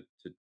you to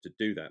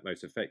do that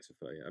most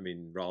effectively. I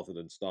mean, rather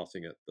than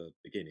starting at the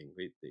beginning.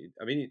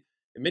 I mean,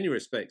 in many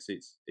respects,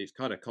 it's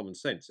kind of common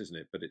sense, isn't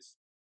it? But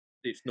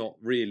it's not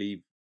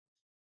really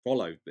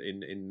followed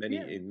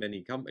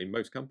in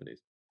most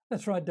companies.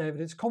 That's right,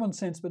 David. It's common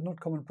sense, but not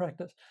common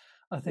practice,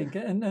 I think.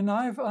 And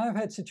I've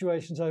had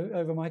situations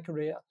over my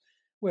career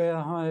where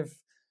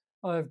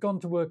I've gone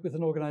to work with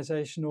an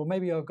organization, or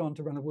maybe I've gone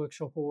to run a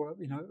workshop or a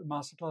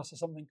masterclass or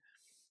something,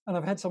 and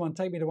I've had someone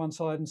take me to one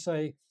side and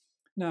say,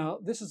 "Now,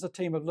 this is a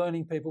team of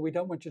learning people. We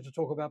don't want you to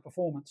talk about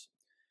performance."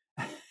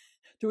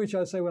 To which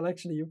I say, "Well,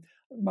 actually, you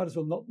might as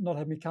well not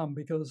have me come,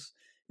 because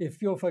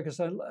if you're focused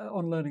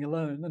on learning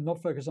alone and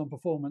not focused on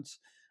performance,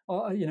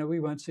 we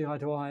won't see eye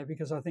to eye.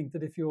 Because I think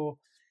that if your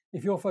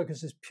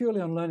focus is purely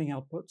on learning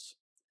outputs,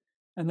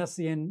 and that's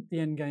the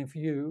end game for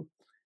you,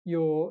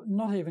 you're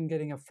not even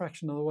getting a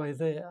fraction of the way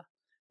there,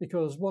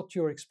 because what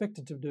you're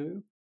expected to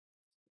do,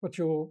 what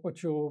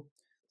the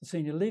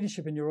senior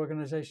leadership in your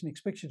organization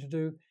expects you to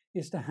do,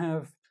 is to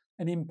have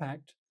an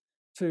impact,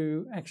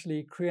 to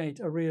actually create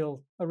a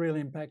real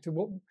impact,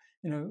 to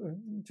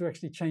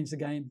actually change the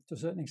game to a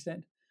certain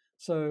extent."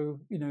 So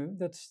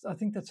I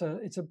think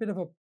it's a bit of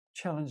a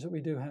challenge that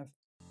we do have.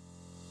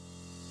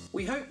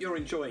 We hope you're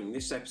enjoying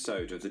this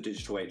episode of the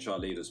Digital HR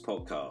Leaders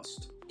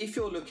podcast. If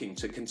you're looking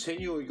to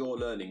continue your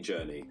learning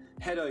journey,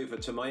 head over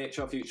to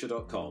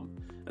myhrfuture.com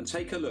and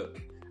take a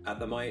look at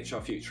the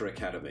MyHR Future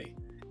Academy.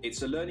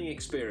 It's a learning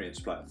experience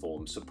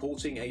platform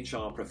supporting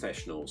HR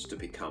professionals to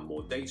become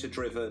more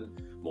data-driven,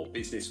 more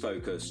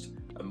business-focused,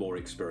 and more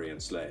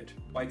experience-led.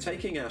 By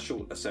taking our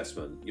short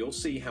assessment, you'll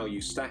see how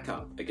you stack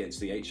up against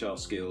the HR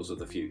skills of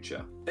the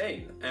future.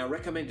 Then, our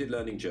recommended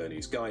learning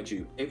journeys guide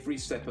you every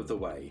step of the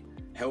way,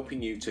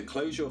 helping you to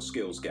close your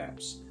skills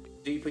gaps,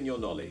 deepen your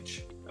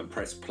knowledge, and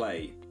press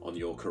play on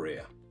your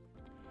career.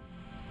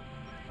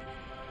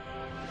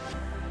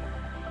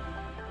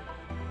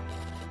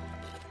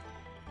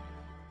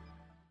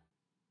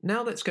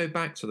 Now let's go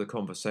back to the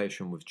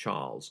conversation with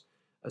Charles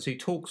as he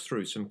talks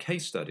through some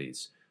case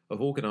studies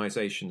of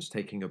organisations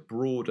taking a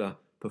broader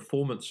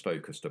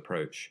performance-focused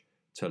approach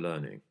to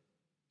learning.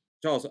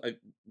 Charles,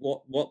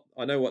 what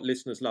I know what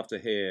listeners love to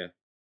hear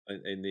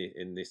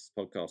in this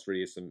podcast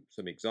really is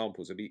some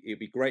examples. It'd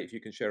be great if you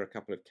can share a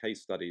couple of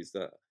case studies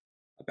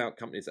about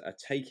companies that are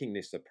taking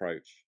this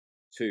approach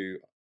to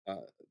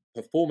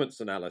performance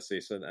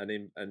analysis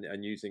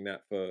and using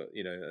that for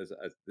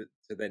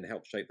to then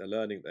help shape the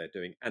learning they're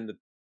doing and the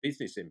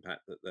business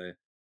impact that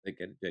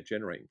they're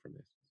generating from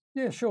this.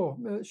 Yeah, sure.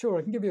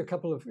 I can give you a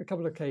couple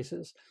of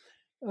cases.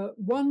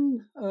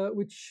 One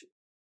which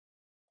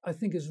I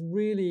think is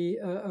really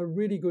a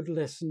really good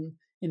lesson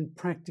in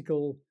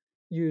practical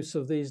use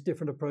of these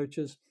different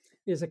approaches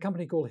is a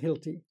company called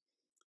Hilti.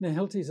 Now,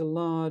 Hilti is a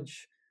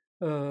large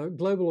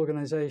global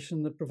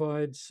organization that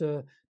provides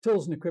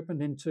tools and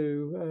equipment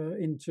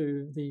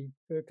into the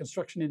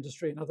construction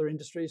industry and other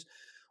industries.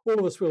 All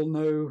of us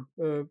will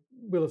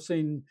have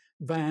seen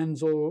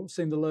vans or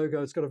seen the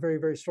logo. It's got a very,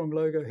 very strong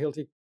logo,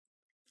 Hilti.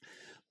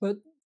 But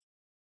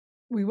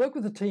we worked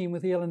with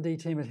the L&D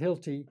team at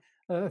Hilti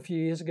a few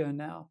years ago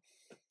now.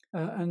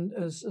 And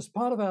as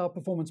part of our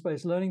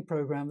performance-based learning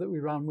program that we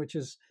run, which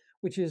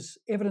is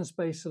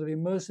evidence-based sort of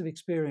immersive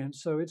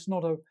experience. So it's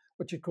not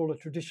what you'd call a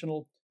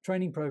traditional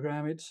training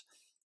program. It's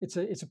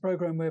a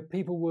program where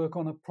people work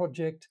on a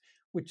project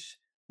which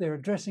they're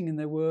addressing in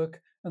their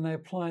work, and they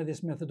apply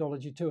this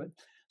methodology to it.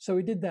 So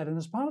we did that, and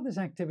as part of this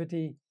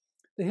activity,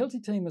 the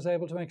Hilti team was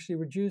able to actually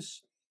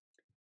reduce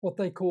what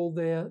they call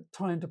their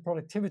time to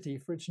productivity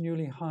for its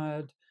newly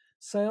hired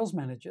sales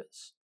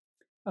managers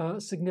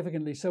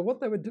significantly. So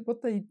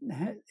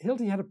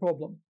Hilti had a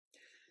problem.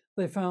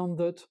 They found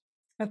that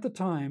at the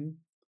time,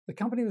 the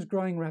company was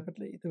growing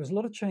rapidly. There was a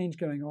lot of change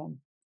going on,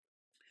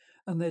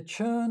 and their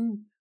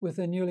churn with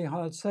their newly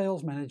hired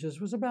sales managers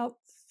was about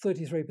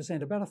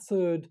 33%. About a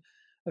third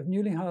of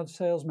newly hired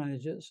sales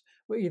managers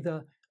were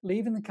either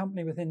leaving the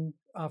company at the end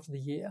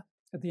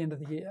of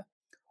the year,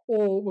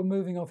 or were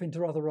moving off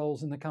into other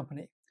roles in the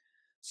company.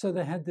 So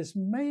they had this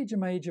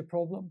major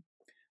problem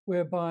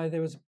whereby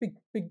there was big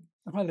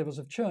high levels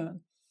of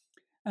churn.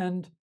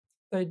 And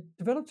they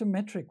developed a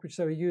metric which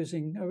they were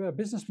using, a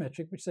business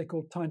metric, which they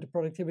called time to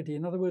productivity.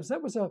 In other words,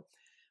 that was a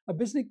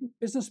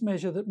business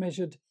measure that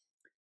measured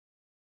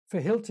for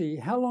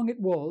Hilti how long it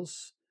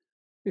was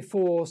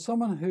before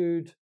someone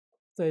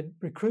they'd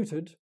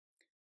recruited,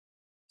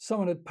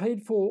 someone had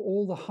paid for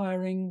all the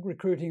hiring,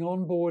 recruiting,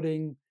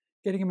 onboarding,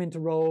 getting them into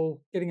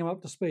role, getting them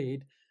up to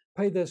speed,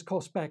 paid those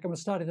costs back, and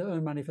was starting to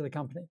earn money for the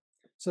company.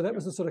 So that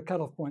was the sort of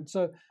cutoff point.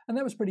 So, and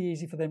that was pretty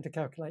easy for them to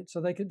calculate. So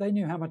they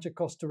knew how much it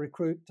cost to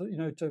recruit,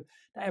 to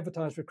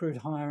advertise, recruit,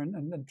 hire,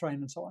 and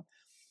train, and so on.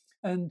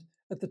 And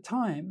at the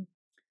time,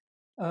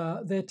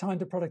 their time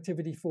to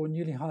productivity for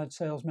newly hired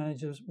sales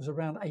managers was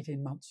around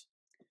 18 months.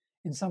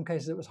 In some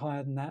cases, it was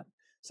higher than that.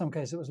 Some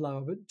cases, it was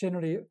lower. But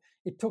generally,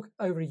 it took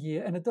over a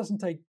year. And it doesn't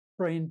take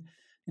brain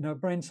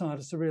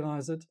scientists to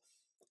realize that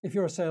if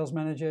you're a sales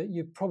manager,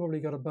 you've probably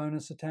got a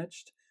bonus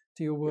attached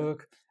to your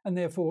work, and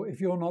therefore,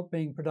 if you're not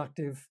being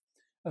productive,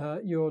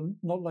 you're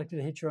not likely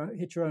to hit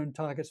your own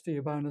targets for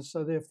your bonus.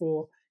 So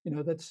therefore,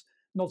 that's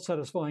not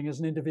satisfying as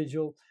an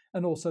individual,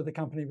 and also the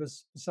company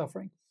was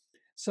suffering.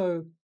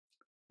 So,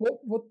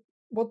 what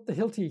what the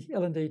Hilti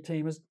L&D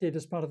team did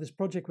as part of this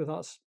project with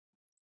us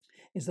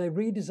is they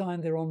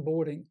redesigned their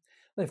onboarding.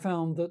 They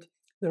found that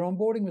their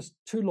onboarding was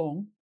too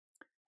long,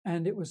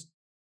 and there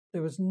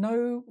was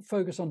no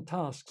focus on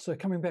tasks. So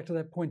coming back to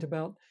that point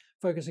about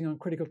focusing on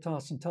critical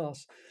tasks and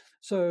tasks.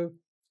 So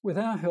with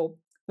our help,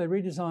 they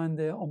redesigned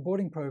their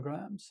onboarding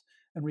programs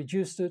and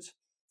reduced it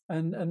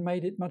and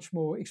made it much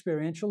more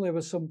experiential. There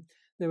were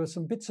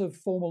some bits of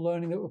formal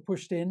learning that were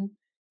pushed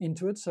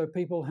into it. So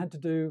people had to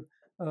do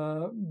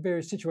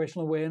various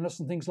situational awareness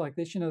and things like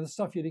this, the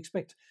stuff you'd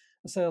expect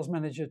a sales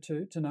manager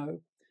to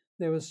know.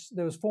 There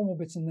was formal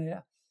bits in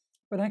there.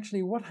 But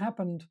actually what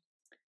happened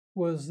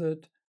was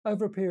that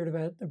over a period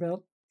of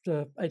about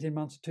 18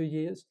 months to 2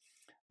 years,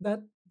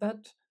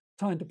 that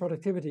time to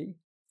productivity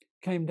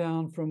came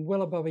down from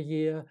well above a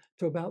year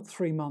to about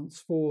 3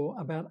 months for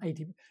about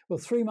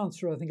 3 months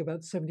for, I think,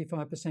 about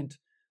 75%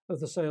 of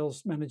the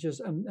sales managers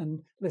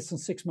and less than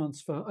 6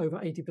 months for over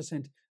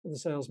 80% of the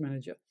sales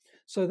manager.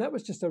 So that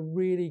was just a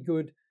really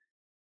good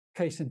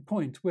case in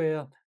point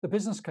where the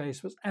business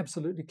case was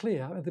absolutely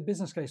clear. The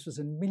business case was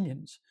in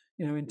millions,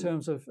 in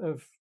terms of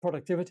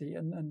productivity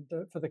and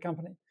for the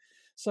company.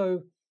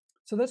 So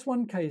that's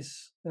one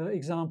case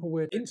example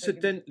where...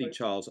 Incidentally,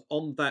 Charles,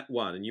 on that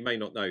one, and you may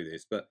not know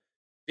this, but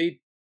did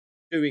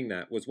doing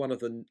that was one of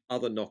the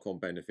other knock-on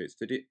benefits.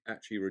 Did it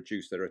actually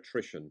reduce their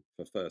attrition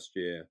for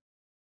first-year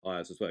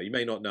hires as well? You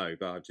may not know,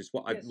 but yes.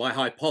 My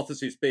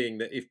hypothesis being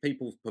that if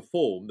people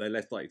perform, they're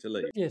less likely to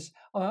leave. Yes,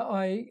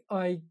 I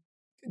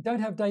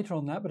don't have data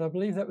on that, but I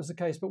believe that was the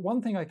case. But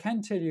one thing I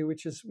can tell you,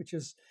 which is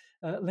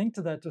linked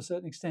to that to a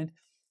certain extent,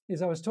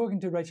 is I was talking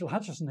to Rachel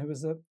Hutchison, who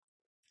was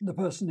the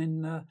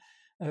person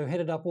who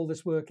headed up all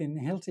this work in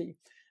Hilti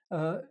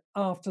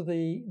after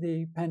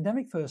the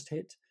pandemic first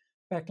hit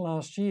back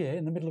last year,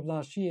 in the middle of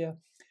last year,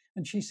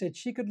 and she said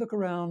she could look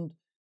around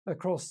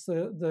across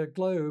the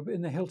globe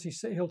in the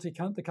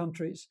the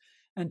countries,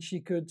 and she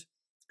could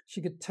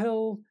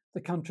tell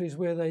the countries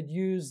where they'd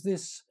use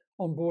this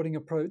onboarding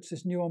approach,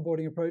 this new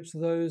onboarding approach, to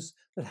those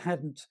that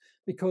hadn't,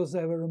 because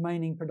they were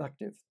remaining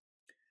productive.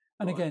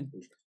 And again,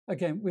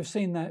 we've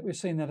seen that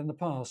in the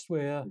past,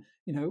 where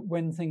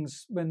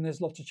when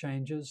there's lots of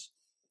changes,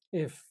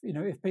 if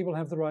people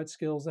have the right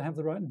skills, they have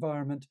the right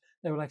environment,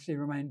 they will actually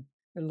remain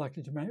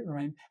likely to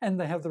remain, and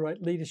they have the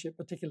right leadership,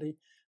 particularly,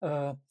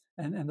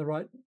 and the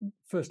right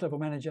first level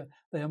manager,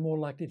 they are more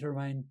likely to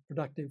remain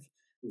productive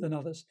than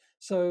others.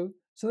 So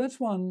that's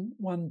one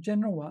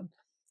general one.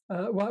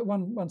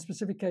 One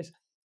specific case.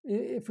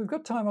 If we've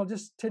got time, I'll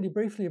just tell you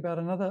briefly about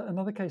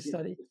another case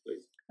study,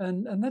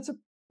 and that's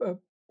a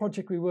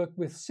project we worked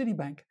with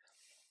Citibank,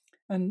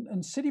 and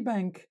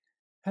Citibank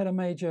had a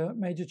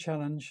major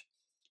challenge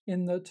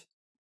in that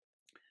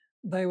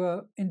they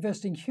were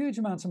investing huge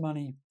amounts of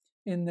money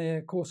in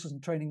their courses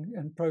and training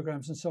and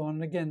programs and so on,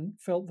 and again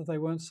felt that they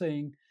weren't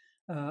seeing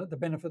the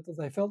benefit that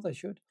they felt they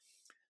should.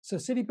 So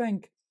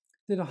Citibank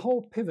did a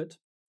whole pivot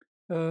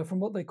from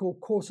what they call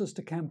courses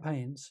to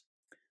campaigns.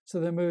 So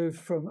they moved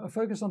from a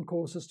focus on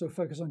courses to a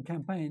focus on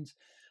campaigns.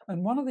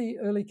 And one of the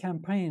early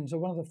campaigns, or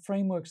one of the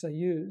frameworks they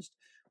used,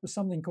 was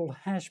something called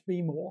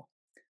 #BeMore.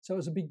 So it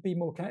was a big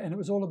BeMore, and it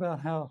was all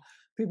about how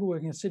people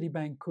working at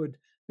Citibank could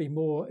be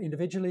more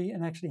individually,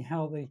 and actually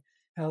how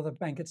the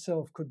bank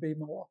itself could be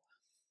more.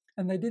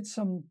 And they did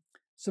some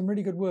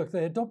really good work.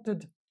 They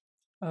adopted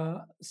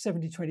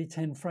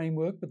 70-20-10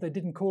 framework, but they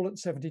didn't call it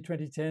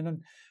 70-20-10.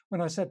 And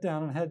when I sat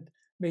down and had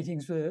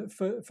meetings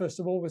first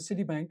of all with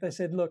Citibank, they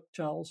said, "Look,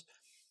 Charles,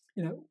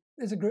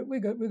 there's a group.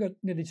 We've got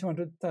nearly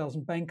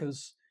 200,000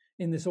 bankers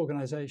in this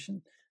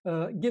organization.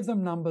 Give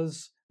them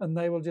numbers, and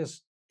they will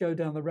just go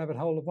down the rabbit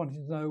hole of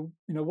wanting to know,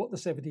 what the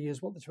 70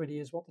 is, what the 20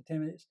 is, what the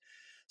 10 is."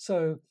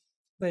 So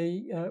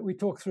we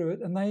talked through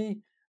it, and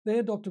they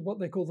adopted what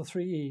they call the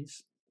 3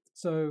 E's.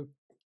 So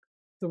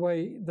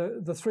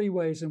the 3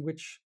 ways in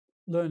which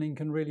learning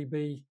can really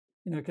be,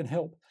 can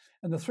help.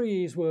 And the 3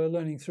 E's were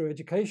learning through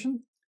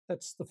education.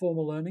 That's the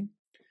formal learning.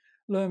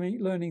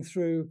 Learning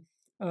through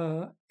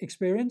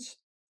experience.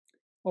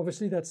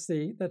 Obviously, that's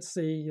the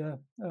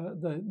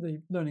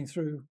learning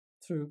through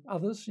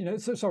others.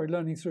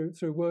 Learning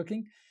through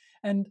working.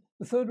 And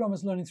the third one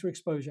was learning through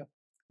exposure.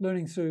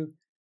 Learning through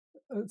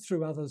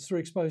others, through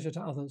exposure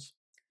to others.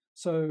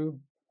 So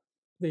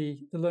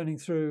the learning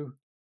through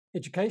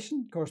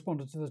education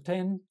corresponded to the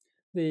 10,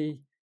 the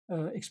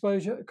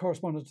exposure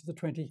corresponded to the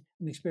 20,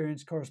 and the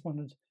experience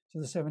corresponded to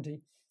the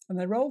 70. And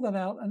they rolled that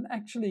out, and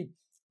actually,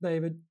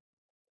 David,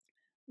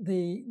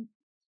 within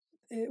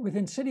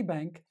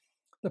Citibank,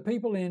 the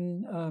people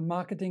in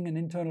marketing and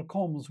internal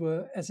comms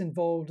were as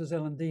involved as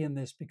L&D in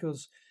this,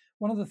 because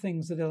one of the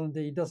things that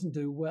L&D doesn't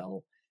do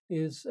well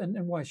is,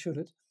 and why should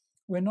it,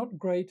 we're not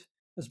great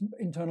as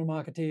internal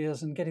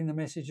marketeers and getting the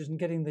messages and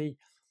getting the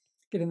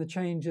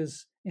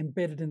changes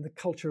embedded in the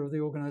culture of the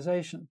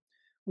organization,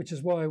 which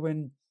is why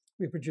when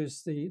we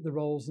produced the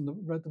roles and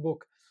wrote the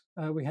book,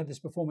 we had this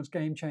performance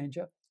game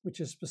changer, which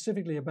is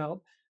specifically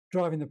about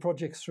driving the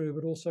projects through,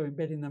 but also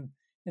embedding them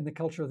in the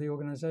culture of the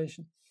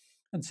organization.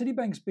 And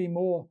Citibank's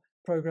BeMore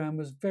program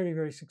was very,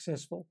 very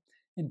successful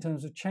in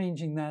terms of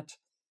changing that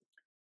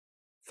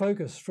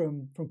focus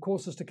from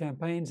courses to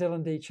campaigns.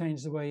 L&D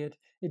changed the way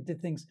it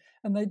did things.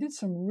 And they did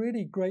some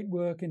really great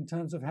work in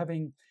terms of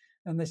having,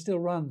 and they still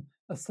run,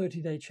 a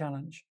 30-day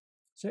challenge.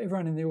 So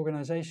everyone in the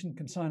organization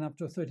can sign up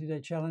to a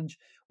 30-day challenge,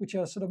 which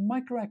are sort of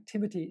micro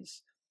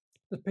activities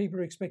that people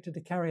are expected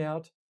to carry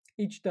out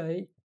each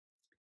day.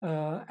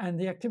 And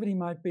the activity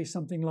might be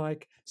something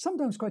like,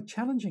 sometimes quite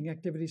challenging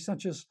activities,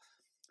 such as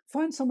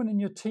find someone in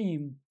your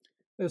team,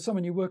 or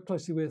someone you work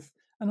closely with,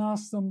 and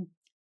ask them,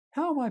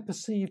 how am I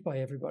perceived by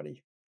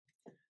everybody?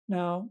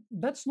 Now,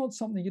 that's not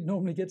something you'd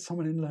normally get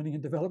someone in learning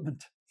and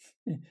development,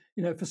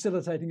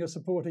 facilitating or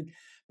supporting.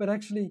 But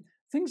actually,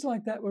 things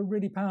like that were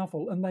really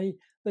powerful. And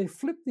they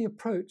flipped the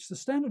approach. The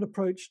standard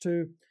approach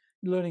to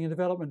learning and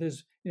development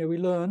is, we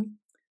learn,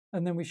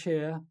 and then we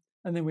share,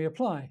 and then we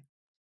apply.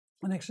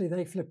 And actually,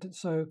 they flipped it.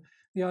 So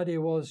the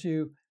idea was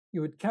you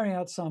would carry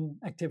out some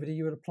activity,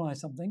 you would apply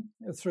something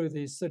through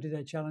these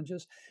 30-day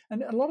challenges.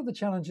 And a lot of the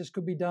challenges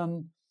could be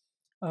done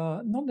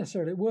not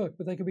necessarily at work,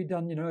 but they could be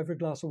done, over a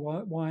glass of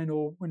wine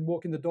or when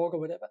walking the dog or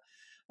whatever.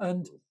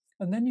 And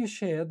then you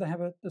shared. They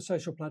have a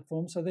social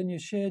platform. So then you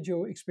shared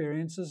your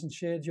experiences and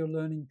shared your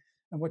learning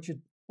and what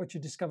you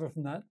discover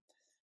from that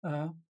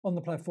on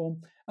the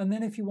platform. And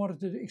then if you wanted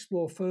to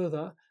explore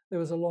further, there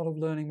was a lot of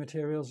learning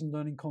materials and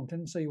learning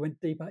content. So you went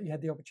deeper. You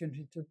had the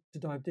opportunity to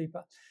dive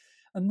deeper.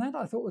 And that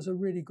I thought was a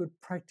really good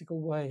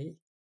practical way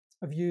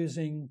of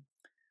using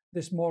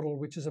this model,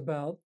 which is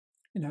about,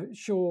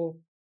 sure,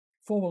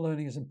 formal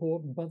learning is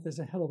important, but there's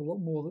a hell of a lot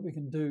more that we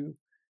can do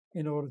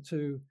in order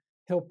to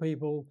help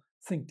people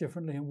think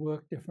differently and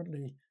work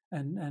differently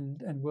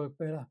and work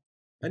better.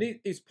 And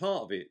is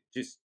part of it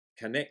just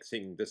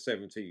connecting the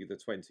 70, the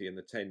 20 and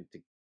the 10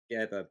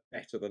 together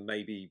better than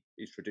maybe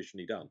is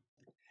traditionally done?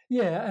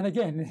 Yeah, and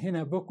again, in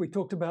our book, we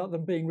talked about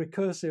them being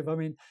recursive. I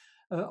mean,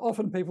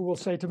 often people will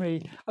say to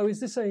me, oh, is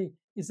this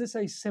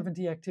a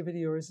 70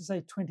 activity or is this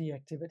a 20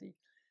 activity?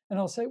 And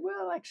I'll say,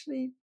 well,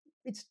 actually,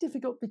 it's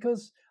difficult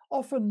because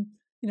often,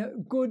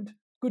 good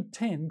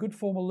 10, good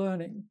formal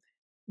learning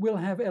will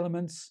have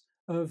elements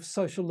of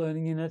social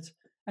learning in it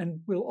and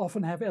will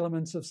often have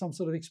elements of some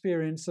sort of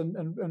experience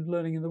and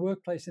learning in the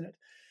workplace in it.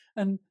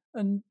 And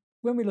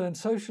when we learn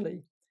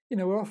socially,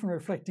 we're often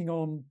reflecting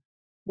on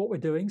what we're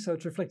doing. So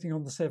it's reflecting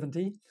on the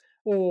 70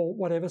 or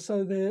whatever.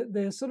 So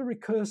they're sort of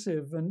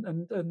recursive.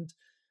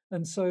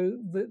 And so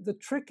the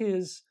trick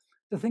is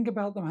to think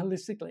about them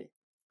holistically,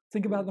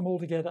 think about them all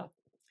together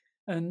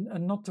and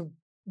not to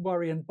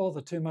worry and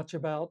bother too much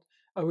about,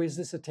 oh, is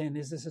this a 10?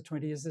 Is this a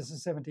 20? Is this a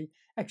 70?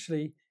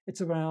 Actually, it's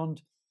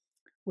around,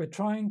 we're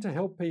trying to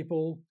help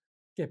people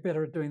get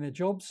better at doing their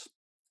jobs.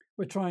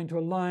 We're trying to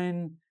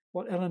align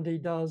what L&D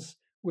does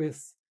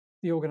with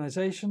the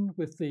organization,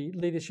 with the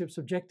leadership's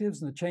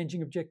objectives and the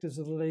changing objectives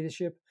of the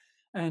leadership.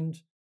 And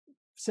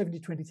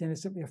 70-20-10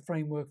 is simply a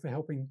framework for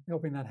helping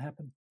that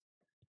happen.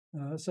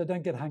 So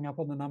don't get hung up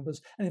on the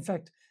numbers. And in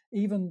fact,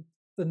 even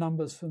the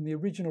numbers from the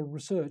original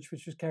research,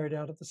 which was carried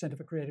out at the Center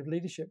for Creative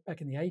Leadership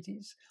back in the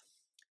 80s,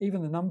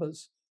 even the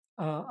numbers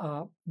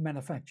are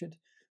manufactured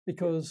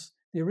because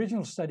the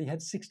original study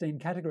had 16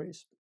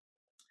 categories.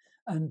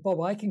 And Bob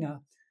Eichinger,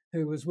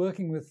 who was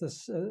working with the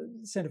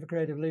Center for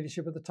Creative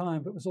Leadership at the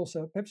time, but was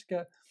also at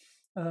PepsiCo,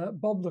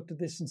 Bob looked at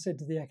this and said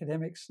to the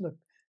academics, look,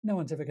 no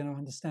one's ever going to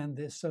understand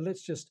this, so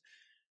let's just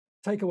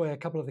take away a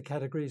couple of the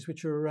categories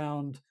which are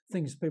around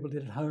things people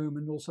did at home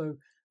and also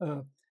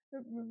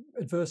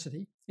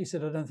adversity. He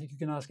said, I don't think you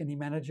can ask any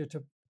manager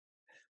to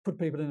put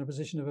people in a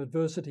position of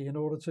adversity in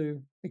order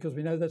to, because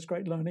we know that's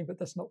great learning, but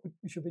that's not what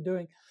we should be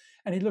doing.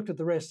 And he looked at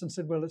the rest and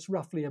said, well, it's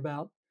roughly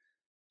about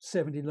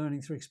 70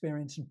 learning through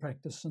experience and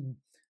practice and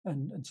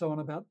so on,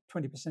 about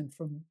 20%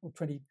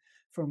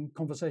 from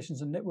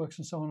conversations and networks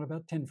and so on,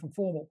 about 10 from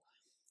formal.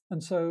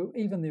 And so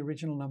even the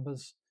original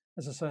numbers,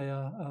 as I say,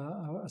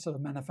 are sort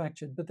of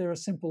manufactured, but they're a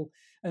simple,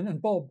 and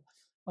Bob,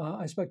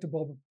 I spoke to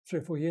Bob 3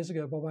 or 4 years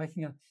ago, Bob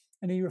Eichinger,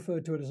 and he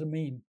referred to it as a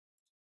meme.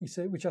 He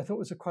said, which I thought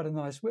was quite a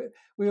nice.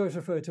 We always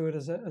refer to it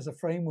as a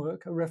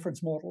framework, a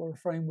reference model or a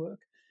framework,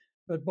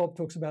 but Bob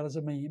talks about it as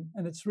a meme,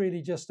 and it's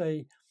really just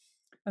an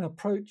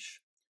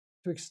approach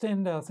to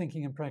extend our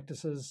thinking and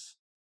practices.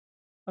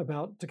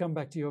 About, to come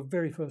back to your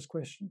very first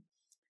question,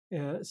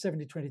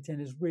 70-20-10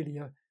 is really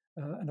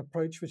an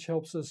approach which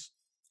helps us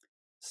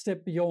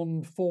step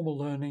beyond formal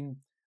learning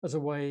as a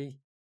way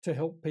to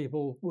help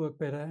people work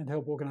better and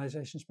help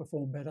organizations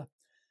perform better.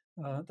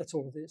 That's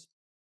all it is.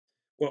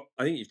 Well,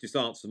 I think you've just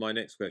answered my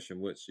next question,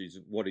 which is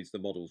what is the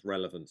model's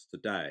relevance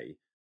today?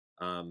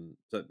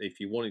 So if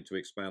you wanted to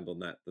expand on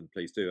that, then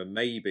please do. And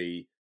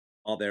maybe,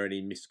 are there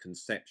any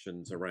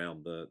misconceptions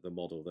around the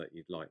model that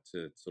you'd like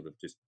to sort of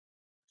just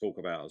talk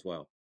about as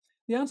well?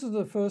 The answer to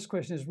the first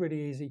question is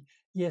really easy.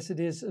 Yes, it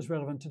is as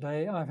relevant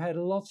today. I've had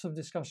lots of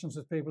discussions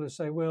with people who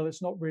say, well,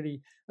 it's not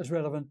really as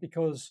relevant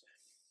because,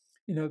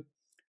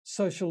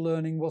 social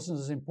learning wasn't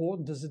as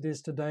important as it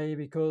is today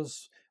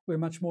because we're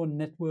much more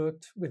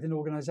networked within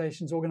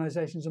organizations.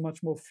 Organizations are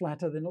much more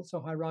flatter. They're not so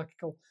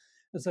hierarchical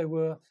as they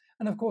were.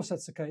 And of course,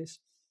 that's the case.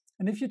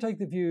 And if you take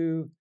the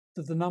view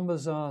that the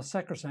numbers are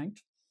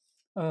sacrosanct,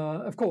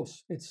 of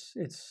course,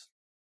 it's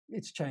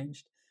it's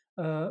changed.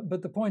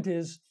 But the point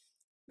is,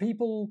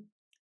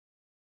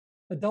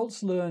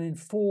 adults learn in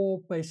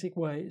 4 basic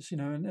ways,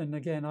 and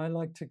again, I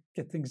like to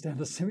get things down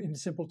to in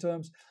simple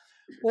terms.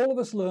 All of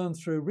us learn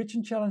through rich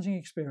and challenging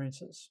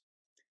experiences.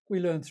 We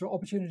learn through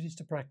opportunities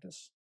to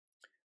practice.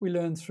 We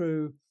learn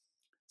through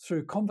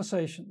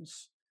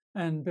conversations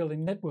and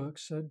building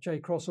networks. Jay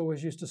Cross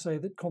always used to say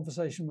that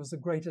conversation was the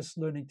greatest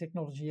learning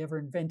technology ever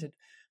invented.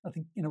 I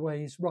think in a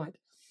way he's right.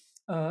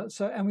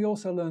 And we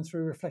also learn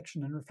through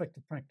reflection and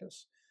reflective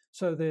practice.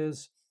 So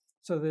there's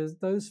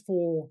those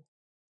four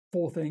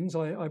things.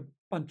 I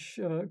bunch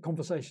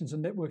conversations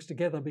and networks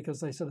together because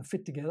they sort of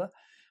fit together.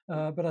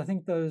 But I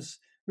think those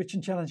rich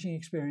and challenging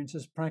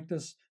experiences,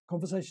 practice,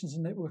 conversations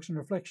and networks and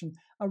reflection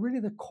are really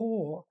the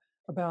core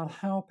about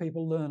how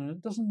people learn. And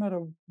it doesn't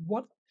matter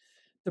what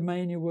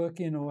domain you work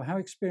in or how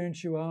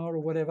experienced you are or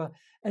whatever.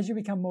 As you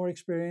become more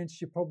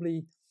experienced, you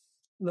probably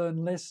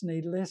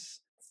need less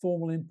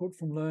formal input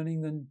from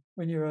learning than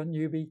when you're a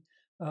newbie.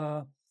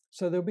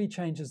 So there'll be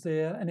changes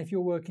there. And if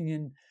you're working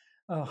in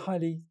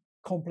highly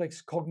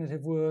complex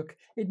cognitive work,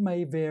 it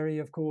may vary,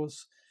 of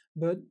course,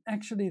 but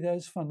actually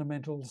those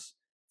fundamentals,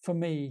 for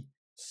me,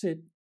 sit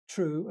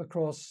true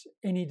across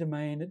any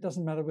domain. It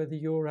doesn't matter whether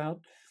you're out,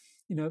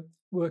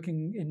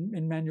 working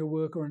in manual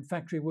work or in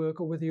factory work,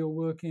 or whether you're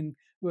working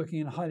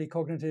in highly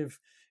cognitive,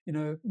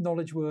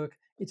 knowledge work.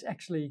 It's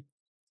actually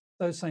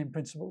those same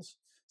principles.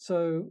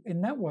 So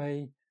in that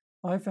way,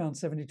 I found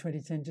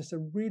 70-20-10 just a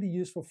really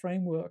useful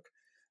framework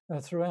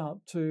throughout.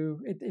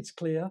 It's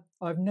clear.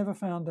 I've never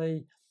found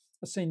a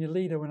senior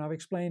leader, when I've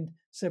explained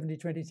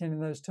 70-20-10 in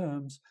those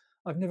terms,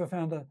 I've never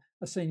found a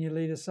senior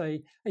leader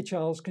say, "Hey,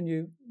 Charles, can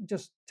you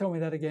just tell me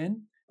that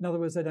again?" In other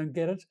words, they don't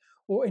get it.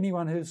 Or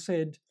anyone who's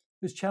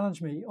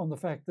challenged me on the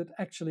fact that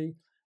actually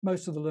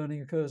most of the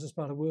learning occurs as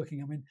part of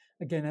working. I mean,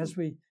 again, as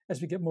we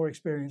get more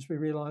experience, we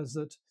realize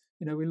that,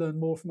 we learn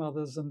more from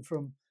others and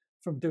from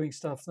doing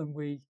stuff than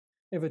we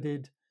ever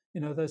did.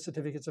 Those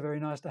certificates are very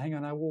nice to hang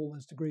on our wall,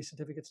 those degree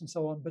certificates and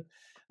so on.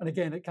 And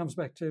again, it comes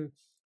back to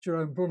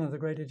Jerome Brunner, the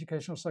great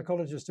educational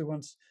psychologist, who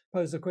once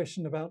posed a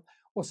question about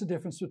what's the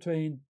difference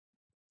between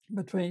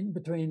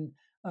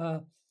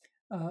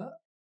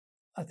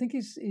I think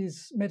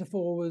his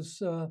metaphor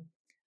was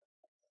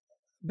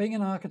being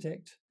an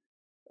architect,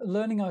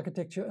 learning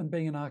architecture and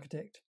being an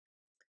architect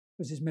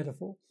was his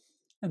metaphor.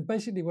 And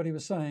basically what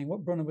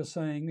Brunner was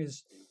saying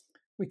is,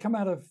 we come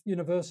out of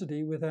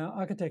university with our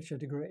architecture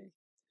degree.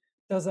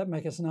 Does that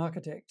make us an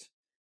architect?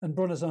 And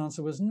Brunner's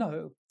answer was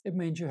no. It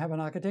means you have an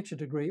architecture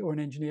degree or an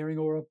engineering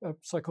or a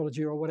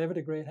psychology or whatever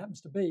degree it happens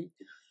to be.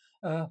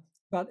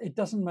 But it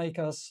doesn't make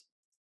us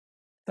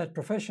that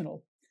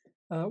professional.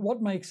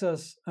 What makes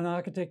us an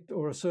architect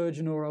or a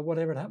surgeon or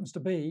whatever it happens to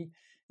be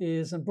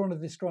is, and Brunner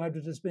described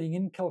it as being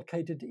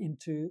inculcated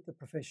into the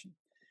profession.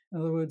 In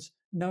other words,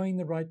 knowing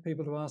the right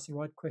people to ask the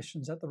right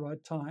questions at the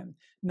right time,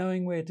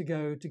 knowing where to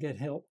go to get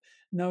help,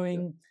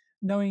 knowing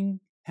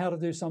how to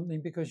do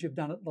something because you've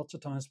done it lots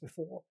of times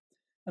before.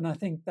 And I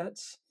think that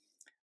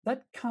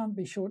can't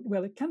be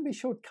it can be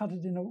shortcut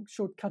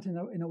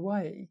in a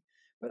way,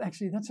 but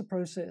actually that's a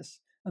process.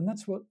 And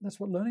that's what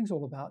learning's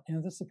all about.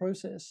 That's the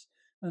process,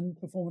 and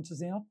performance is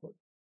the output.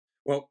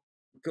 Well,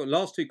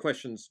 last 2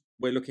 questions.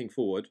 We're looking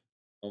forward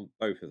on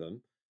both of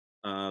them.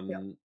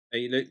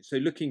 So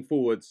looking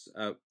forwards,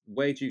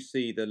 where do you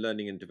see the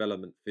learning and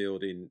development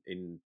field in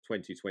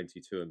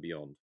 2022 and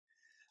beyond?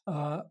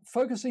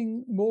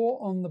 Focusing more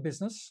on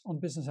business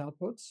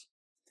outputs,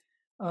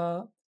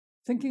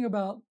 thinking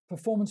about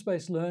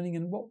performance-based learning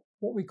and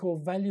what we call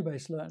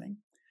value-based learning.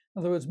 In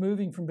other words,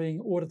 moving from being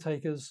order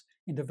takers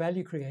into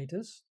value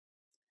creators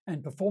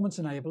and performance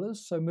enablers.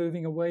 So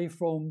moving away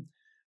from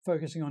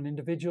focusing on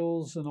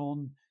individuals and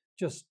on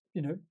just,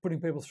 putting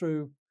people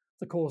through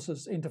the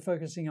courses into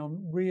focusing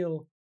on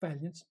real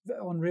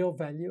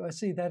value. I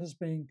see that as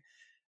being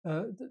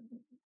the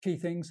key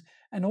things.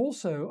 And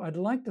also, I'd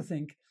like to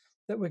think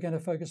that we're going to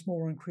focus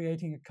more on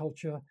creating a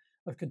culture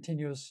of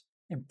continuous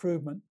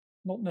improvement,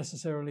 not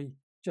necessarily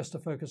just a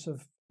focus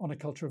on a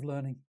culture of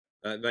learning.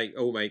 They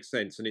all make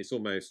sense, and it's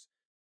almost,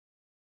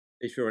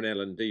 if you're an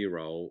L&D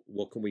role,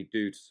 what can we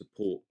do to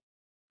support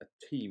a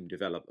team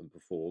develop and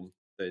perform?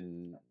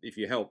 Then if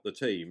you help the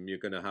team, you're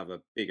going to have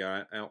a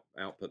bigger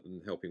output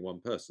than helping one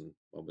person,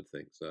 one would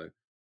think. So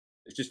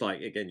it's just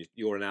like, again,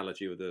 your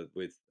analogy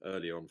with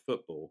earlier on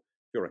football.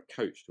 If you're a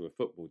coach to a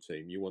football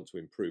team, you want to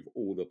improve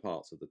all the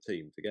parts of the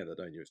team together,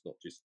 don't you? It's not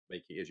just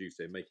making, as you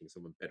say, making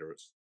someone better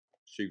at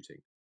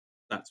shooting.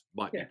 That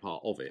might be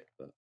part of it,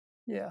 but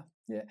yeah.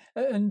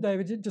 And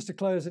David, just to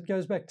close, it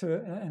goes back to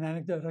an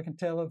anecdote I can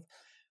tell of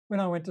when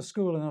I went to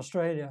school in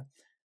Australia.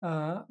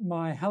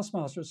 My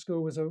housemaster at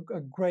school was a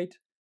great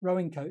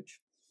rowing coach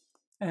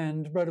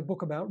and wrote a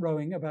book about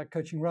rowing, about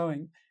coaching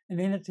rowing.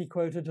 And in it, he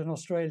quoted an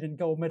Australian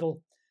gold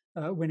medal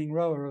winning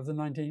rower of the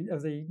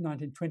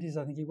 1920s,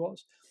 I think he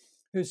was,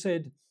 who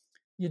said,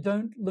 "You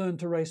don't learn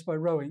to race by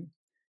rowing,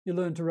 you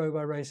learn to row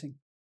by racing."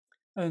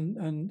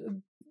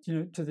 And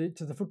to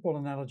the football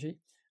analogy.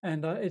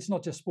 And it's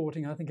not just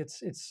sporting. I think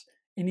it's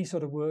any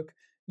sort of work.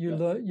 You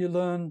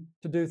learn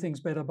to do things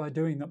better by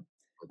doing them.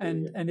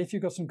 And if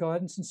you've got some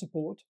guidance and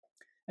support,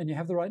 and you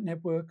have the right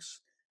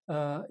networks,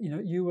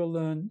 you will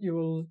learn.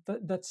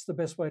 That's the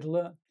best way to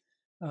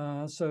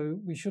learn. So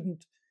we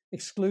shouldn't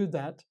exclude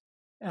that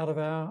out of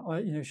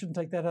our. Shouldn't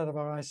take that out of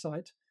our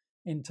eyesight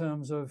in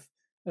terms of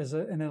as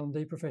an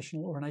L&D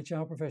professional or an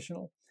HR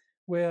professional.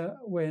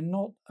 We're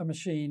not a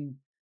machine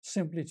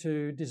simply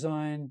to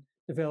design,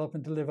 develop,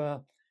 and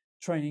deliver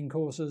training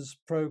courses,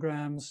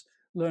 programs,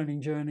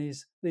 learning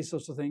journeys, these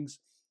sorts of things.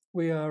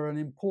 We are an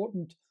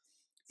important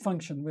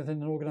function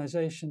within an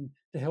organization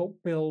to help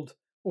build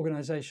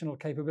organizational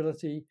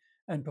capability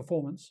and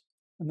performance.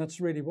 And that's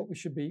really what we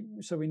should be.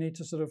 So we need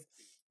to sort of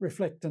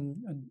reflect and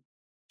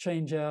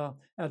change our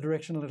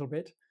direction a little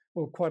bit,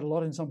 or quite a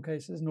lot in some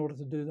cases, in order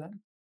to do that.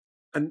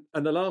 And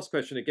the last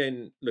question,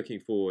 again,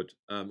 looking forward,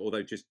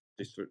 although just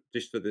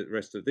for the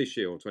rest of this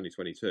year or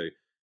 2022,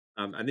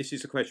 and this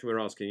is a question we're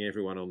asking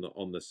everyone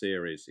on the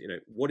series.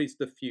 What is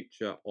the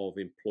future of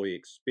employee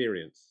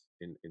experience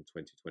in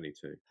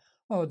 2022?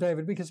 Oh,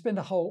 David, we could spend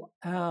a whole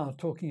hour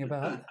talking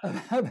about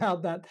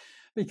that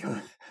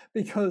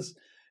because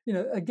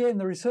again,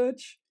 the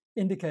research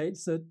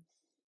indicates that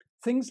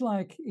things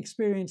like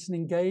experience and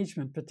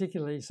engagement,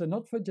 particularly, so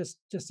not for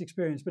just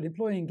experience, but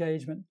employee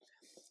engagement,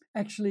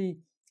 actually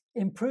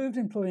improved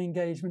employee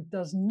engagement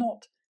does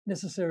not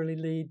necessarily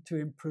lead to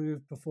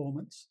improved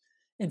performance.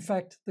 In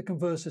fact, the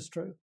converse is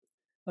true.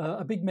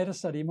 A big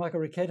meta-study, Michael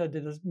Riquetta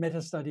did a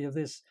meta-study of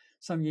this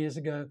some years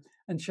ago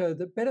and showed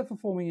that better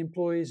performing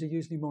employees are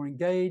usually more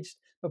engaged,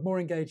 but more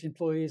engaged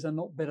employees are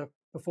not better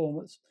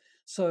performers.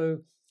 So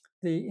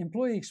the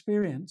employee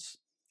experience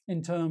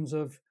in terms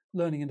of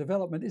learning and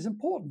development is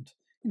important.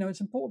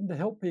 It's important to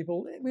help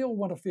people. We all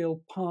want to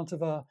feel part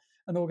of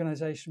an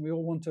organization. We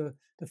all want to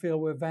feel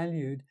we're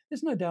valued.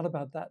 There's no doubt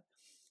about that.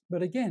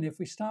 But again, if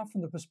we start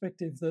from the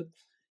perspective that,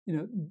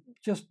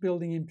 just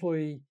building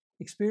employee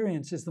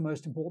experience is the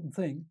most important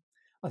thing,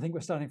 I think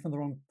we're starting from the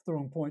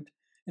wrong point.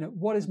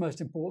 What is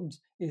most important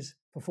is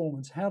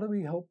performance. How do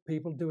we help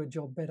people do a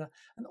job better?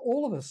 And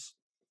all of us,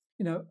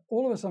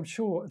 I'm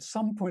sure, at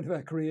some point of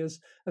our careers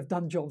have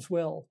done jobs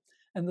well.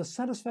 And the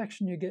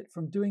satisfaction you get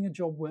from doing a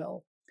job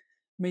well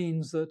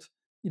means that,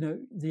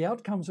 the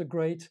outcomes are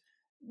great.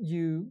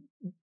 You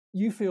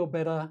feel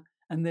better,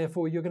 and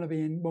therefore you're going to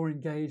be more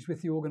engaged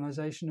with the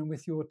organization and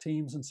with your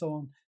teams and so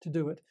on to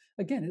do it.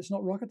 Again, it's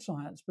not rocket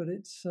science, but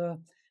it's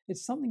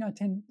something I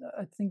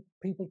think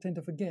people tend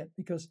to forget,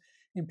 because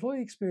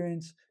employee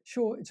experience,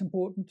 sure, it's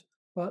important,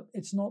 but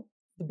it's not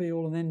the be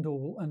all and end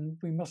all. And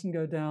we mustn't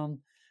go down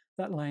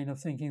that lane of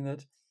thinking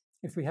that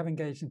if we have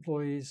engaged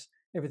employees,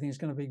 everything is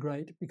going to be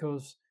great,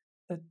 because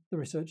the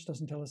research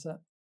doesn't tell us that.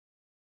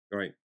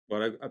 Great.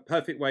 Well, a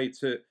perfect way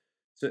to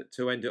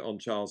end it on,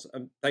 Charles.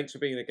 Thanks for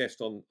being a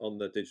guest on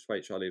the Digital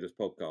HR Leaders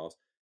podcast.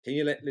 Can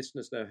you let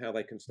listeners know how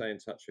they can stay in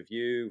touch with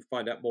you,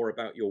 find out more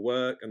about your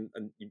work? And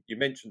you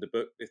mentioned the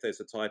book. If there's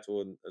a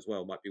title as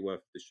well, might be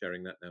worth just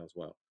sharing that now as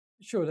well.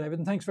 Sure, David.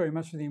 And thanks very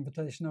much for the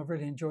invitation. I've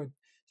really enjoyed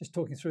just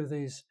talking through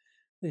these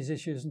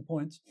issues and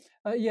points.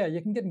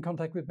 You can get in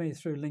contact with me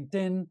through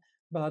LinkedIn,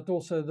 but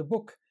also the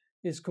book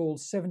is called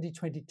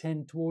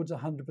 70-20-10 Towards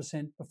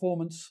 100%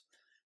 Performance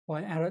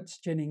by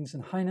Aritz, Jennings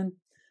and Heinen.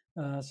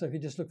 So if you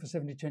just look for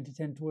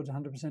 70-20-10 Towards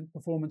 100%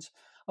 Performance,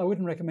 I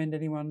wouldn't recommend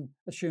anyone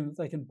assume that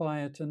they can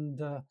buy it and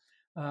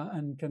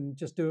can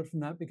just do it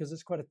from that, because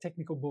it's quite a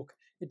technical book.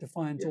 It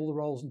defines all the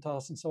roles and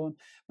tasks and so on.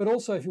 But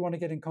also, if you want to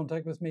get in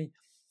contact with me,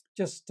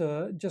 just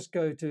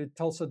go to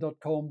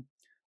tulsa.com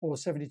or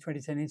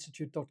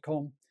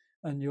 70-20-10institute.com,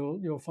 and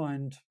you'll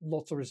find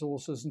lots of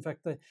resources. In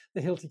fact, the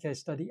Hilti case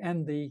study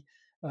and the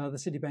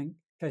Citibank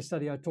case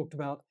study I talked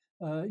about,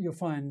 you'll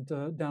find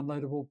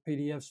downloadable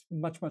PDFs,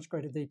 much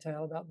greater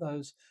detail about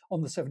those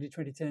on the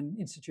 70-20-10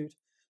 Institute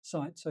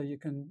site. So you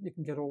can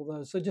get all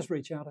those. So just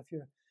reach out if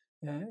you're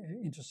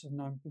interested,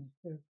 and I'm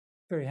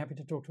very happy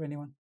to talk to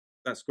anyone.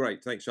 That's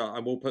great. Thanks, Charles.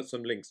 And we'll put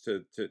some links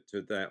to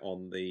there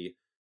on the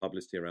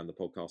publicity around the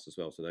podcast as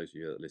well, so those of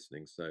you that are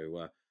listening.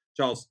 So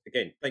Charles,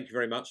 again, thank you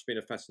very much. It's been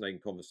a fascinating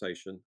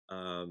conversation,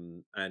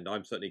 and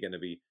I'm certainly going to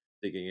be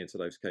digging into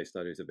those case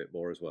studies a bit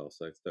more as well.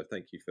 So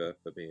thank you for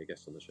being a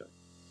guest on the show.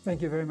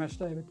 Thank you very much,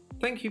 David.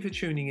 Thank you for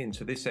tuning in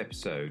to this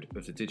episode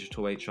of the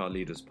Digital HR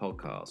Leaders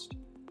podcast.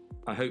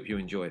 I hope you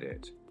enjoyed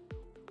it.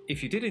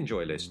 If you did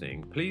enjoy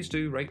listening, please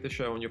do rate the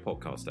show on your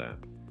podcast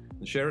app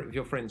and share it with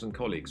your friends and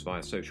colleagues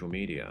via social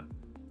media.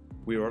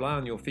 We rely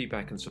on your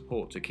feedback and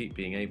support to keep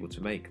being able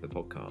to make the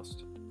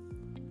podcast.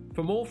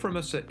 For more from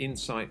us at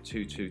Insight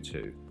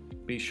 222,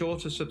 be sure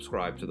to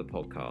subscribe to the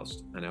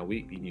podcast and our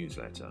weekly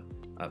newsletter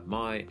at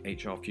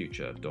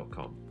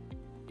myhrfuture.com.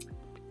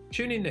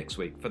 Tune in next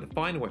week for the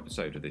final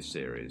episode of this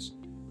series,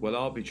 where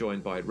I'll be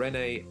joined by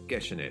Renee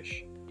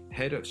Geschenisch,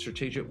 Head of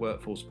Strategic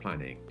Workforce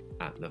Planning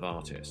at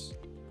Novartis.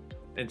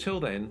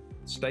 Until then,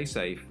 stay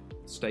safe,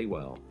 stay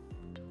well,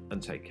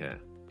 and take care.